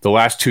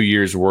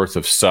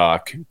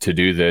suck to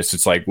do this.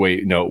 It's like,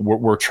 wait, no,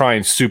 we're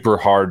trying super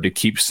hard to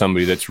keep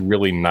somebody that's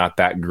really not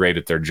that great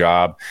at their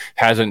job,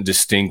 hasn't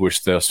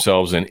distinguished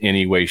themselves in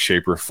any way,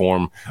 shape, or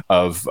form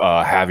of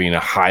having a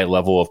high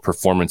level of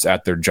performance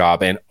at their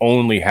job, and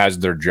only has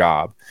their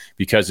job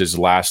because his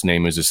last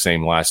name is the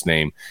same last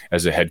name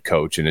as a head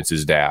coach, and it's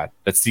his dad.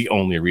 That's the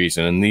only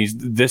reason. And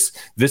this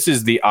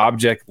is the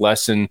object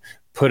lesson.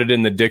 Put it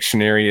in the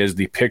dictionary as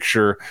the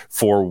picture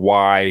for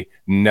why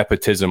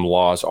nepotism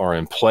laws are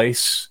in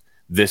place.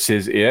 This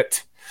is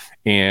it.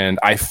 And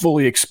I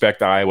fully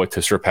expect Iowa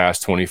to surpass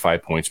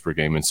 25 points per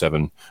game and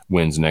 7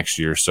 wins next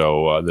year.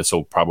 So this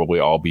will probably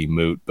all be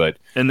moot.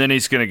 And then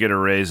he's going to get a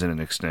raise and an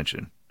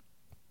extension.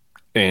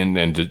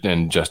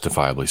 And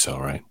justifiably so,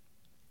 right?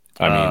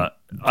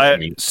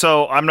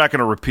 So I'm not going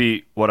to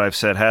repeat what I've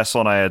said.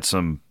 Hassel and I had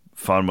some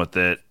fun with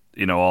it.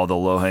 All the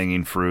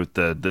low-hanging fruit,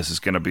 this is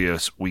going to be a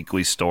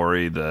weekly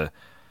story. It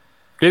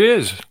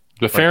is.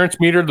 The Ferentz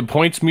meter, the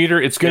points meter,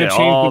 it's going to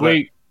change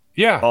the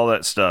way. All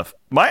that stuff.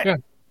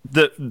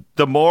 The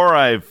more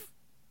I've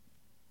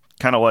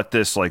kind of let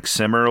this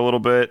simmer a little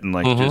bit and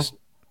just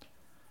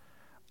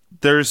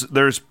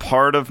there's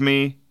part of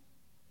me,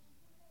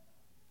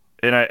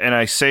 and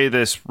I say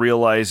this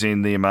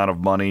realizing the amount of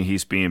money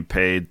he's being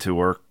paid to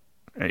work,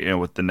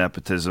 with the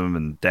nepotism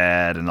and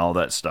dad and all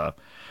that stuff.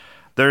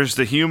 There's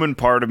the human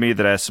part of me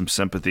that has some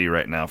sympathy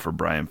right now for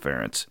Brian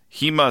Ferentz.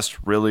 He must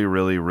really,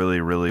 really, really,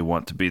 really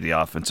want to be the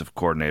offensive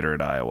coordinator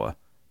at Iowa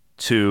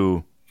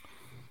to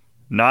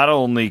not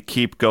only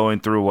keep going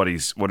through what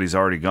he's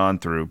already gone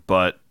through,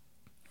 but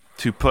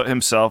to put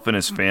himself and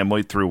his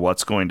family through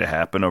what's going to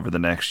happen over the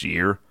next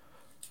year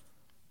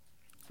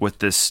with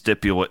this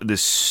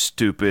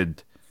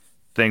stupid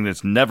thing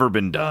that's never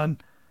been done.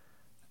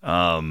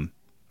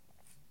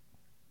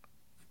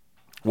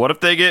 What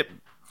if they get...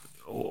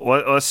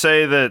 Let's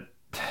say that,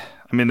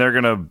 they're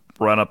going to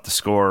run up the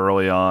score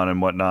early on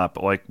and whatnot,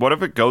 but what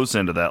if it goes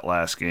into that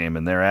last game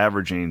and they're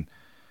averaging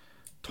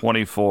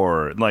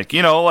 24. Like,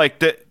 you know,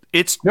 like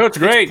it's great.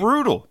 It's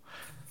brutal.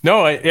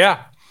 No,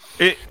 yeah.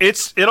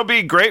 It'll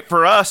be great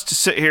for us to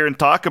sit here and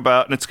talk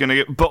about, and it's going to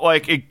get, but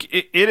like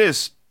it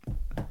is,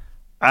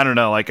 I don't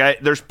know. Like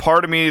there's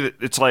part of me that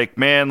it's like,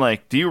 man,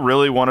 like, do you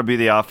really want to be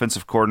the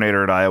offensive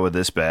coordinator at Iowa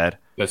this bad?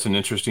 That's an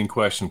interesting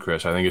question,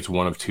 Chris. I think it's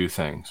one of two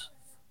things.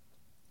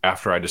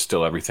 After I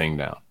distill everything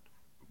down,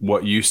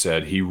 what you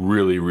said, he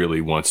really, really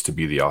wants to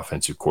be the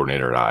offensive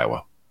coordinator at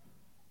Iowa.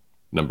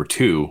 Number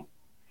two,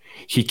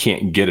 he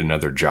can't get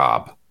another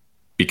job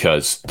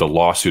because the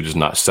lawsuit is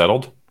not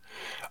settled.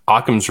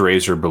 Occam's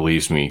razor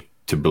believes me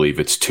to believe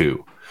it's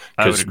two.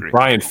 Because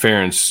Brian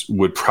Ferentz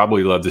would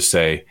probably love to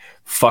say,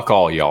 fuck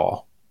all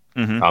y'all.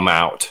 Mm-hmm. I'm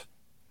out.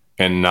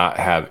 And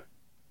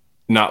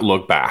not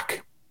look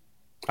back.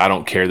 I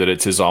don't care that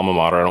it's his alma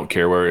mater. I don't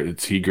care where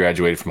he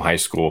graduated from high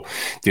school.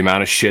 The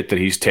amount of shit that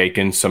he's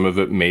taken, some of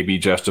it may be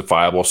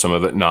justifiable, some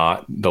of it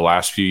not, the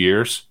last few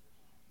years.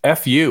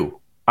 F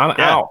you. I'm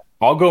out.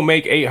 I'll go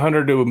make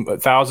 $800 to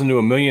 $1,000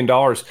 to $1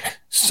 million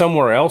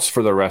somewhere else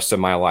for the rest of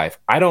my life.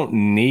 I don't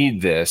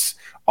need this.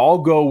 I'll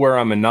go where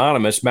I'm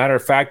anonymous. Matter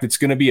of fact, it's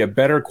going to be a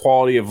better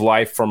quality of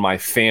life for my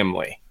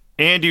family.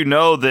 And you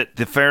know that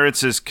the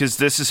Ferentz is, because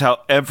this is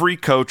how every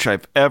coach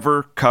I've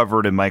ever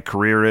covered in my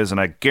career is,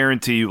 and I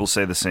guarantee you will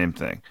say the same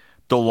thing.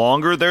 The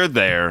longer they're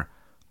there,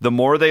 the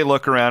more they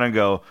look around and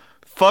go,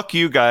 fuck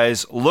you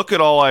guys, look at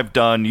all I've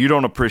done, you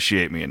don't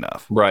appreciate me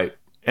enough. Right.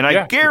 And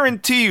I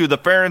guarantee you the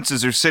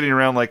Ferentzes are sitting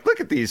around like, look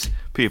at these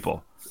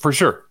people. For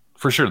sure.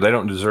 They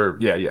don't deserve,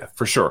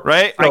 for sure.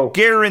 Right? So, I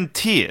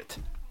guarantee it.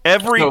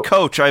 Every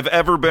coach I've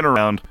ever been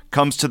around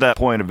comes to that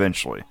point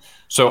eventually.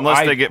 So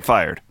unless they get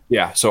fired.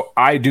 Yeah, so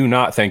I do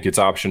not think it's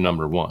option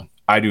number one.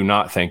 I do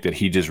not think that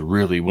he just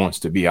really wants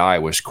to be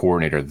Iowa's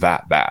coordinator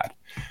that bad.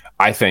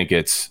 I think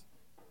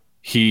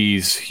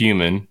he's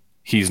human.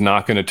 He's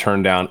not going to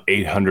turn down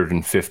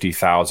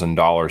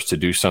 $850,000 to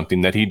do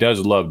something that he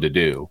does love to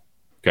do,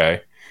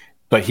 okay?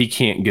 But he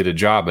can't get a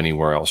job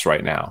anywhere else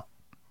right now.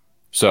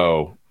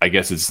 So I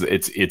guess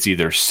it's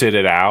either sit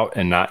it out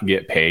and not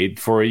get paid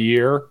for a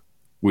year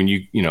when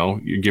you're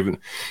given,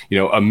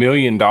 $1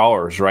 million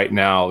right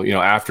now,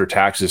 after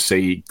taxes,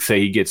 say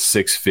he gets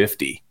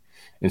 $650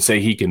 and say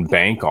he can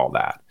bank all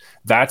that.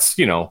 That's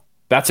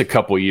a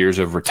couple of years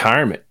of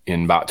retirement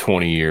in about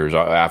 20 years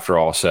after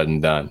all said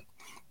and done.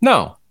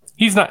 No,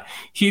 he's not.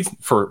 He's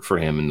for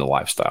him in the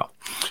lifestyle.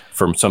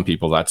 For some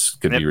people, that's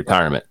could be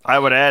retirement. I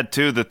would add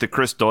too that the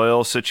Chris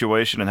Doyle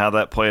situation and how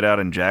that played out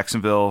in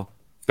Jacksonville.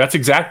 That's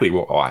exactly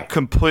why.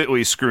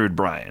 Completely screwed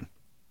Brian.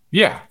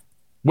 Yeah.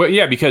 Well,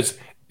 yeah, because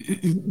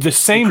the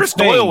same Chris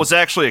Doyle was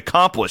actually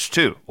accomplished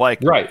too. Like,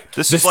 right.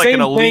 This is like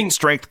an elite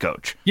strength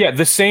coach. Yeah,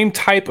 the same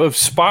type of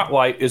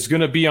spotlight is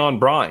going to be on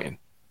Brian.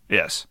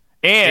 Yes.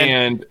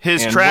 And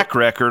his track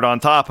record on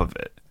top of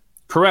it.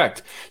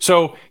 Correct.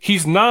 So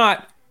he's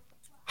not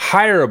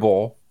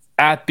hireable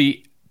at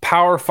the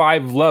Power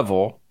 5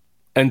 level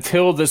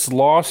until this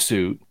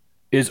lawsuit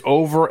is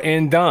over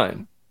and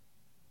done.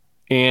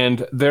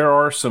 And there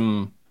are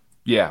some,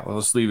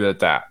 let's leave it at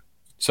that.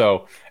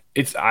 So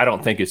I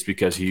don't think it's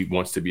because he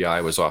wants to be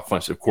Iowa's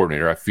offensive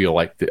coordinator.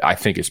 I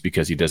think it's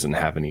because he doesn't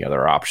have any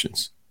other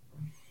options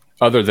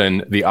other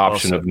than the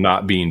option of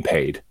not being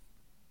paid.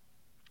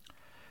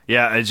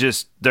 Yeah, it's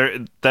just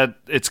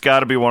it's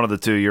got to be one of the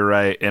two. You're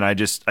right, and I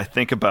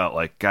think about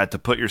like, God, to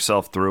put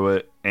yourself through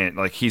it, and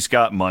like he's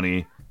got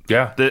money.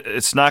 Yeah,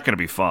 it's not going to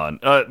be fun.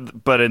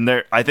 But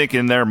I think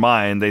in their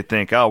mind, they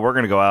think, oh, we're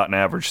going to go out and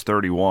average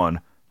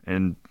 31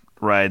 and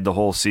ride the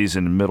whole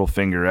season and middle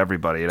finger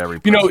everybody at every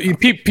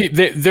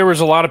place. There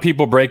was a lot of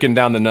people breaking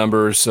down the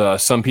numbers.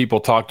 Some people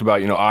talked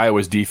about,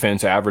 Iowa's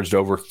defense averaged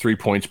over 3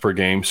 points per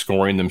game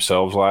scoring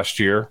themselves last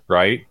year,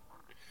 right?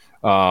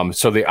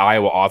 So the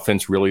Iowa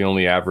offense really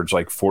only averaged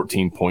like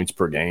 14 points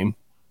per game.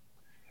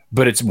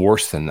 But it's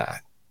worse than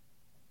that.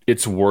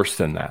 It's worse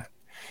than that.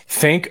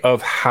 Think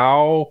of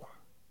how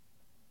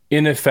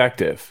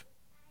ineffective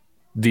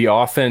the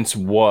offense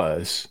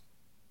was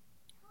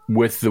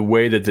with the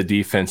way that the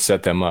defense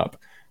set them up.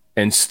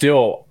 And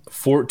still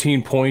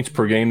 14 points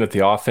per game that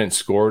the offense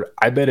scored,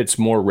 I bet it's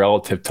more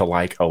relative to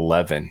like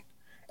 11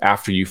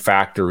 after you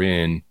factor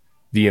in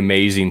the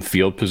amazing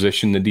field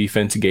position the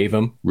defense gave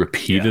them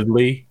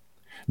repeatedly,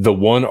 the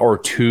one or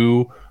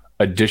two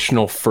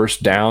additional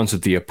first downs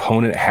that the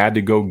opponent had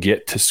to go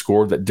get to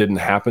score that didn't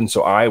happen.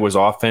 So Iowa's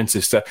offense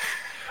is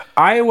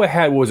Iowa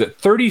had,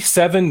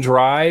 37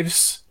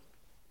 drives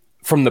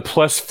from the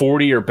plus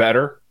 40 or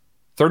better?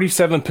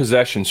 37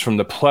 possessions from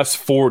the plus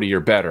 40 or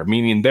better,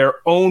 meaning their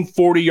own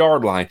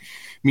 40-yard line,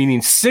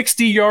 meaning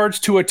 60 yards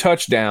to a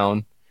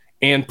touchdown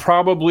and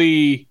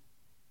probably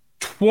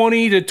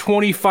 20 to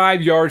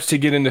 25 yards to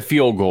get in the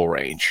field goal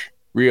range,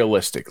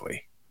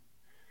 realistically.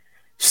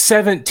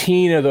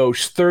 17 of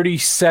those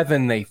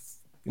 37 they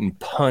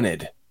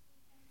punted.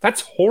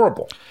 That's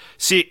horrible.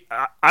 See,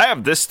 I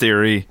have this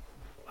theory.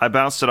 I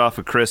bounced it off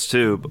of Chris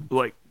too. But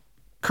like,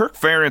 Kirk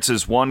Ferentz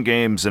has won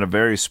games in a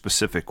very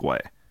specific way.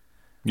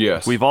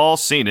 Yes. We've all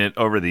seen it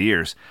over the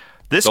years.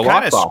 This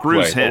kind of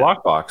screws him. The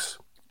lockbox.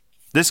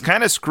 This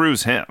kind of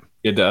screws him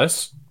It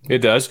does. It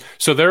does.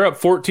 So they're up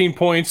 14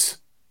 points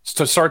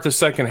to start the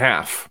second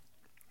half.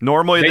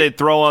 Normally they'd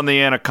throw on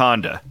the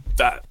Anaconda.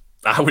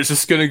 I was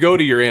just going to go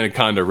to your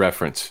Anaconda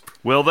reference.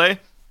 Will they?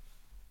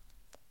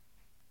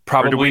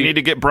 Probably. Or do we need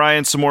to get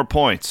Brian some more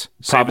points?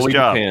 Save his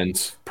job.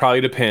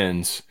 Probably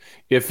depends.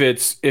 If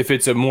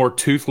it's a more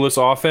toothless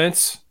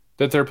offense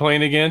that they're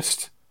playing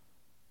against,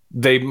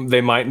 they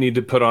might need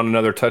to put on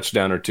another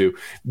touchdown or two.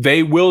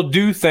 They will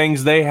do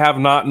things they have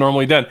not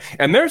normally done.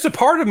 And there's a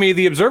part of me,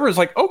 the observer, is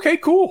like, okay,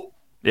 cool.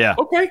 Yeah.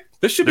 Okay,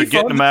 this should be fun.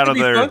 They're getting them out of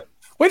there. Fun.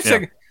 Wait a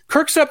second.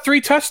 Kirk's up 3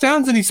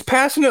 touchdowns and he's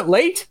passing it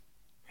late?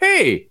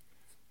 Hey,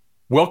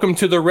 welcome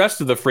to the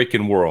rest of the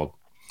freaking world.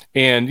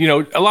 And,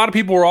 a lot of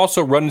people were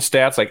also running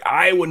stats like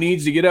Iowa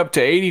needs to get up to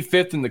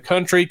 85th in the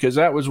country because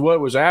that was what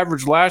was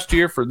average last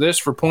year for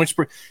points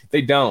per.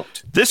 They don't.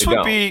 This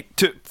would be,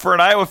 for an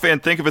Iowa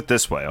fan, think of it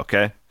this way,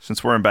 okay?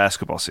 Since we're in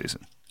basketball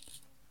season.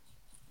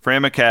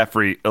 Fran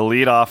McCaffrey,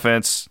 elite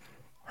offense,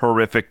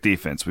 horrific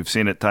defense. We've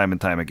seen it time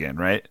and time again,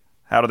 right?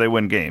 How do they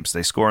win games?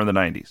 They score in the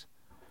 90s.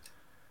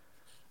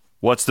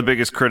 What's the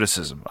biggest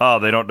criticism? Oh,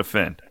 they don't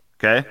defend.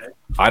 Okay?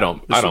 I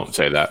don't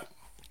say that.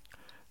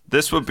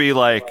 This would be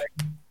like,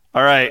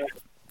 all right,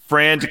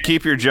 Fran, to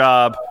keep your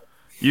job,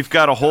 you've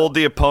got to hold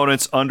the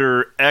opponents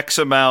under X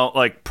amount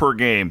per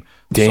game.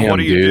 Damn, so what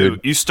do you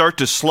dude. do? You start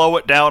to slow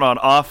it down on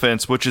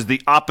offense, which is the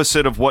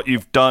opposite of what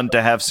you've done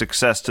to have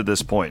success to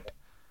this point.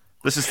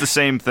 This is the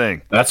same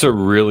thing. That's a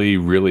really,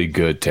 really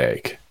good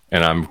take.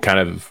 And I'm kind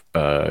of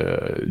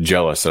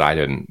jealous that I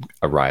didn't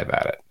arrive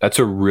at it. That's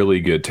a really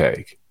good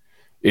take.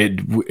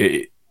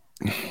 It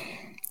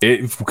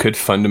could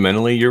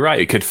fundamentally, you're right,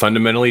 it could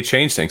fundamentally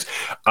change things.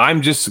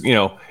 I'm just,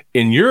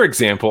 in your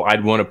example,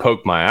 I'd want to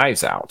poke my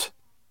eyes out.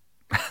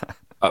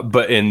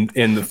 But in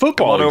the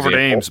football Come on over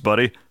example, to Ames,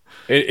 buddy.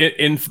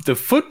 In the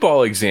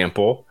football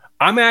example,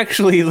 I'm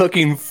actually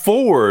looking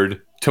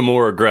forward to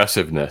more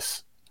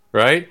aggressiveness,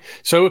 right?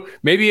 So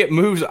maybe it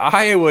moves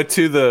Iowa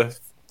to the,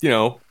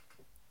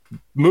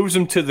 moves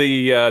them to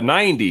the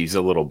 90s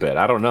a little bit.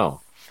 I don't know.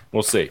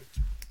 We'll see.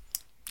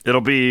 It'll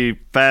be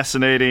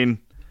fascinating.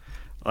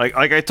 Like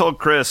I told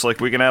Chris,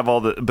 we can have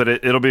all but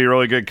it'll be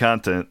really good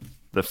content.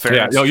 The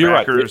Ferentz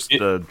trackers,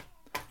 right.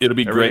 It'll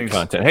be great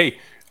content. Hey,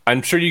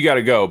 I'm sure you got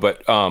to go,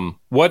 but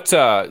what's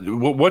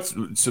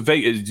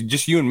Vegas?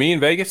 Just you and me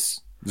in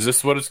Vegas? Is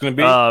this what it's going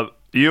to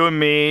be? You and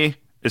me,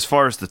 as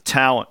far as the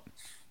talent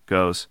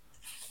goes.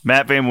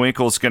 Matt Van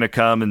Winkle's going to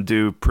come and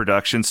do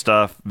production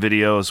stuff,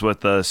 videos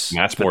with us.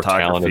 Matt's more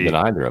talented than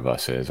either of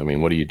us is. I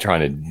mean, what are you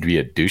trying to be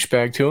a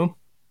douchebag to him?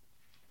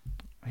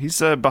 He's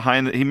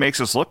he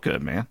makes us look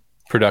good, man.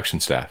 Production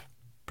staff.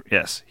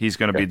 Yes, he's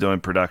going to be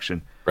doing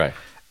production. Right.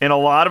 And a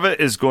lot of it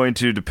is going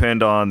to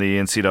depend on the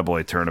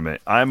NCAA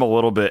tournament. I'm a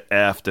little bit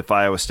effed if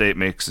Iowa State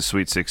makes the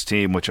Sweet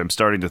 16, which I'm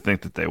starting to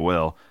think that they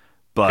will.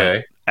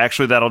 But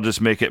actually, that'll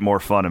just make it more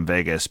fun in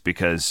Vegas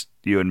because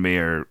you and me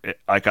are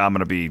I'm going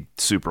to be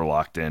super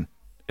locked in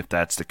if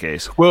that's the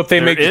case. Well, if they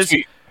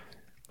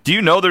do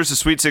you know there's a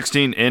Sweet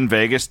 16 in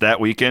Vegas that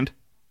weekend?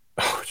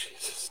 Oh,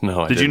 Jesus.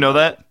 No, Did you know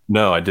that?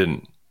 No, I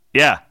didn't.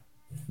 Yeah.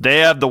 They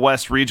have the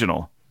West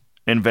Regional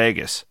in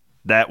Vegas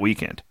that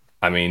weekend.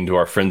 I mean, do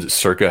our friends at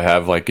Circa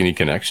have any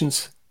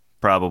connections?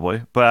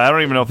 Probably, but I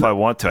don't even know if I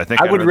want to. I think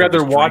I would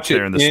rather watch it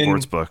there in the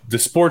sports book. The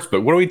sports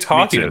book. What are we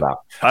talking about?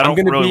 I don't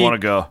really want to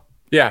go.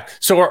 Yeah,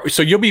 so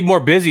you'll be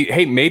more busy.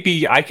 Hey,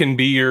 maybe I can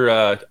be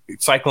your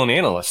Cyclone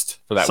analyst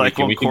for that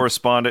Cyclone weekend.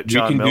 Correspondent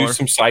John Miller. We can do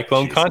some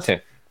Cyclone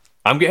content.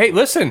 Hey,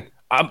 listen,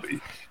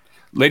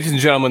 ladies and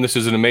gentlemen, this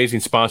is an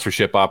amazing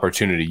sponsorship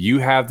opportunity. You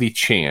have the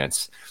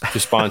chance to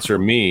sponsor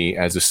me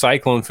as a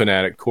Cyclone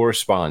Fanatic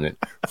correspondent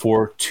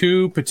for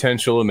 2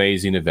 potential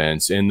amazing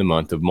events in the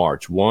month of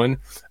March. One,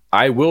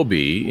 I will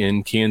be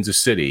in Kansas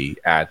City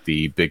at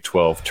the Big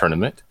 12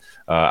 tournament.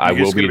 I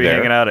will be there.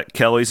 Hanging out at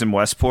Kelly's in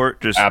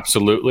Westport. Just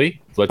absolutely.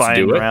 Let's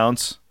do it.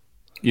 Rounds.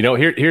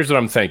 Here's what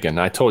I'm thinking.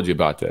 I told you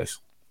about this.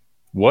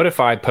 What if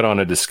I put on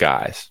a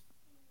disguise,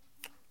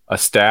 a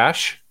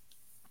stash,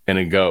 and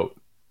a goat,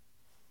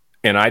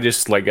 and I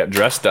just got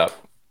dressed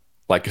up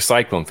like a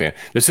Cyclone fan?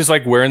 This is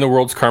like where in the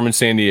world's Carmen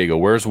Sandiego?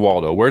 Where's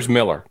Waldo? Where's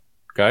Miller?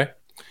 Okay.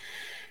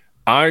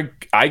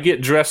 I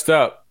get dressed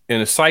up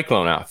in a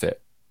Cyclone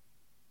outfit,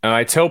 and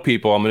I tell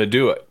people I'm going to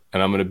do it,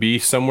 and I'm going to be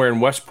somewhere in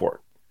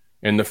Westport,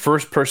 and the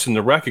first person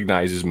that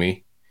recognizes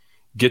me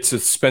gets to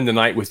spend the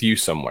night with you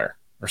somewhere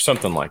or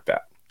something like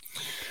that.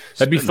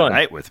 That'd be fun.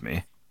 Night with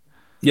me.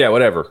 Yeah,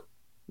 whatever.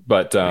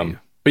 But and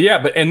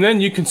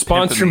then you can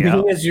sponsor me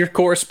as your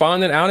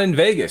correspondent out in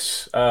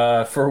Vegas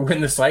for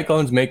when the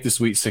Cyclones make the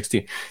Sweet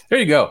 16. There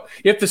you go.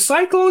 If the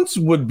Cyclones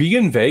would be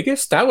in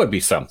Vegas, that would be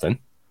something.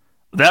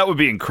 That would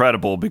be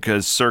incredible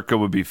because Circa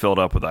would be filled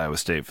up with Iowa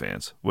State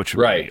fans, which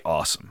would be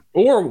awesome.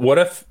 Or what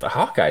if the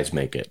Hawkeyes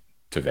make it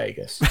to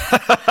Vegas?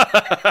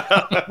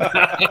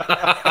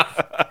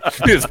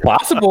 It's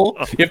possible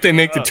if they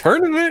make the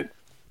tournament.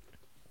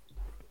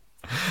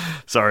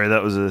 Sorry,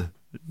 that was a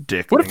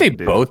dick. What if they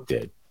both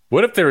did?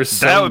 What if there was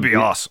that would be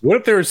awesome. What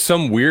if there was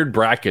some weird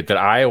bracket that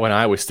Iowa and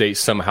Iowa State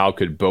somehow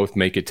could both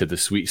make it to the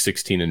Sweet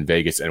 16 in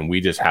Vegas, and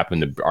we just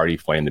happen to already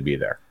plan to be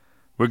there?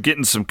 We're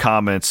getting some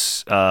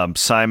comments.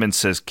 Simon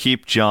says,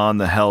 "Keep John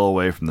the hell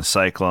away from the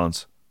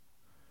Cyclones."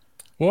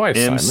 Why,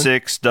 Simon?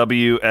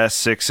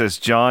 M6WS6 says,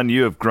 "John,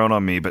 you have grown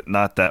on me, but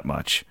not that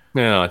much."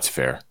 No, that's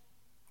fair.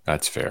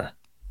 That's fair.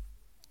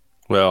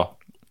 Well,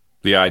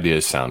 the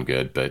ideas sound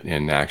good, but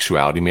in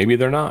actuality, maybe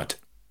they're not.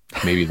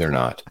 Maybe they're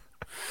not.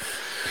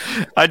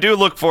 I do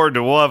look forward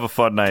to. We'll have a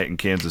fun night in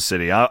Kansas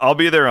City. I'll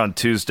be there on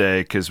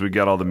Tuesday because we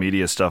got all the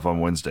media stuff on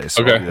Wednesday.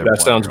 So okay,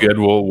 that sounds good.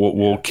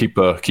 We'll keep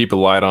a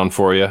light on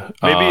for you.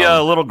 Maybe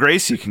little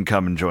Gracie can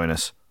come and join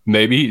us.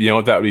 Maybe, you know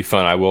what, that would be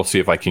fun. I will see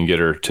if I can get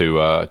her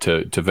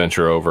to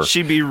venture over.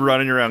 She'd be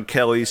running around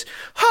Kelly's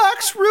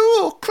Hawks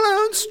rule,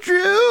 clones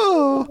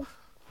drool.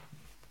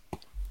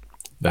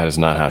 That is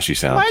not how she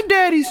sounds. My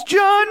daddy's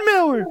John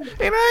Miller,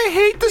 and I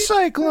hate the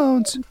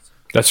Cyclones.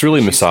 That's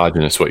really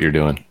misogynist what you're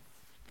doing.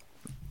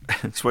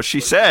 That's what she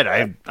said.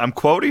 I'm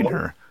quoting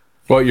her.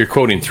 Well, you're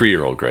quoting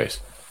 3-year-old Grace.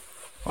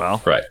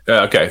 Well, right.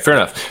 Okay, fair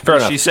enough.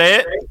 Did she say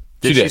it?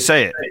 Did she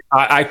say it?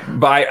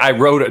 I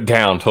wrote it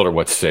down, told her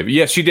what to say. But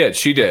yes, she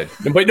did.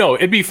 But no,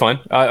 it'd be fun.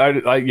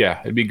 Yeah,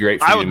 it'd be great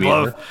for you to meet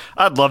her.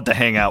 I'd love to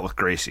hang out with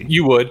Gracie.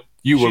 You would.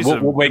 She's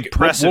we'll make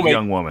impressive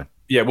young woman.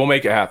 Yeah, we'll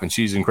make it happen.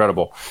 She's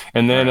incredible.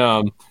 And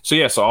then,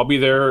 so I'll be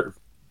there.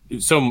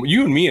 So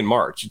you and me in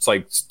March. It's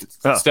like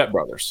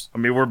stepbrothers. I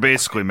mean, we're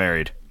basically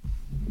married.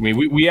 I mean,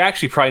 we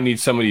actually probably need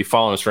somebody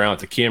following us around with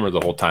the camera the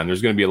whole time.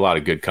 There's going to be a lot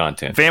of good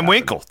content. Van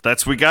Winkle.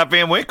 That's what we got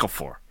Van Winkle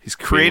for. He's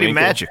creating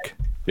magic.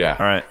 Yeah.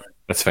 All right.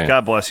 That's fantastic.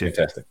 God bless you.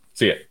 Fantastic.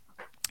 See ya.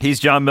 He's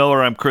John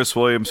Miller. I'm Chris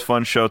Williams.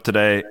 Fun show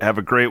today. Have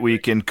a great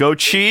weekend. Go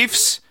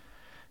Chiefs.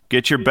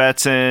 Get your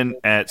bets in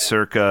at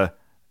Circa,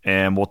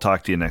 and we'll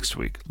talk to you next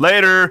week.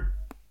 Later.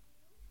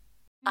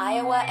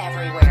 Iowa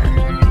Everywhere.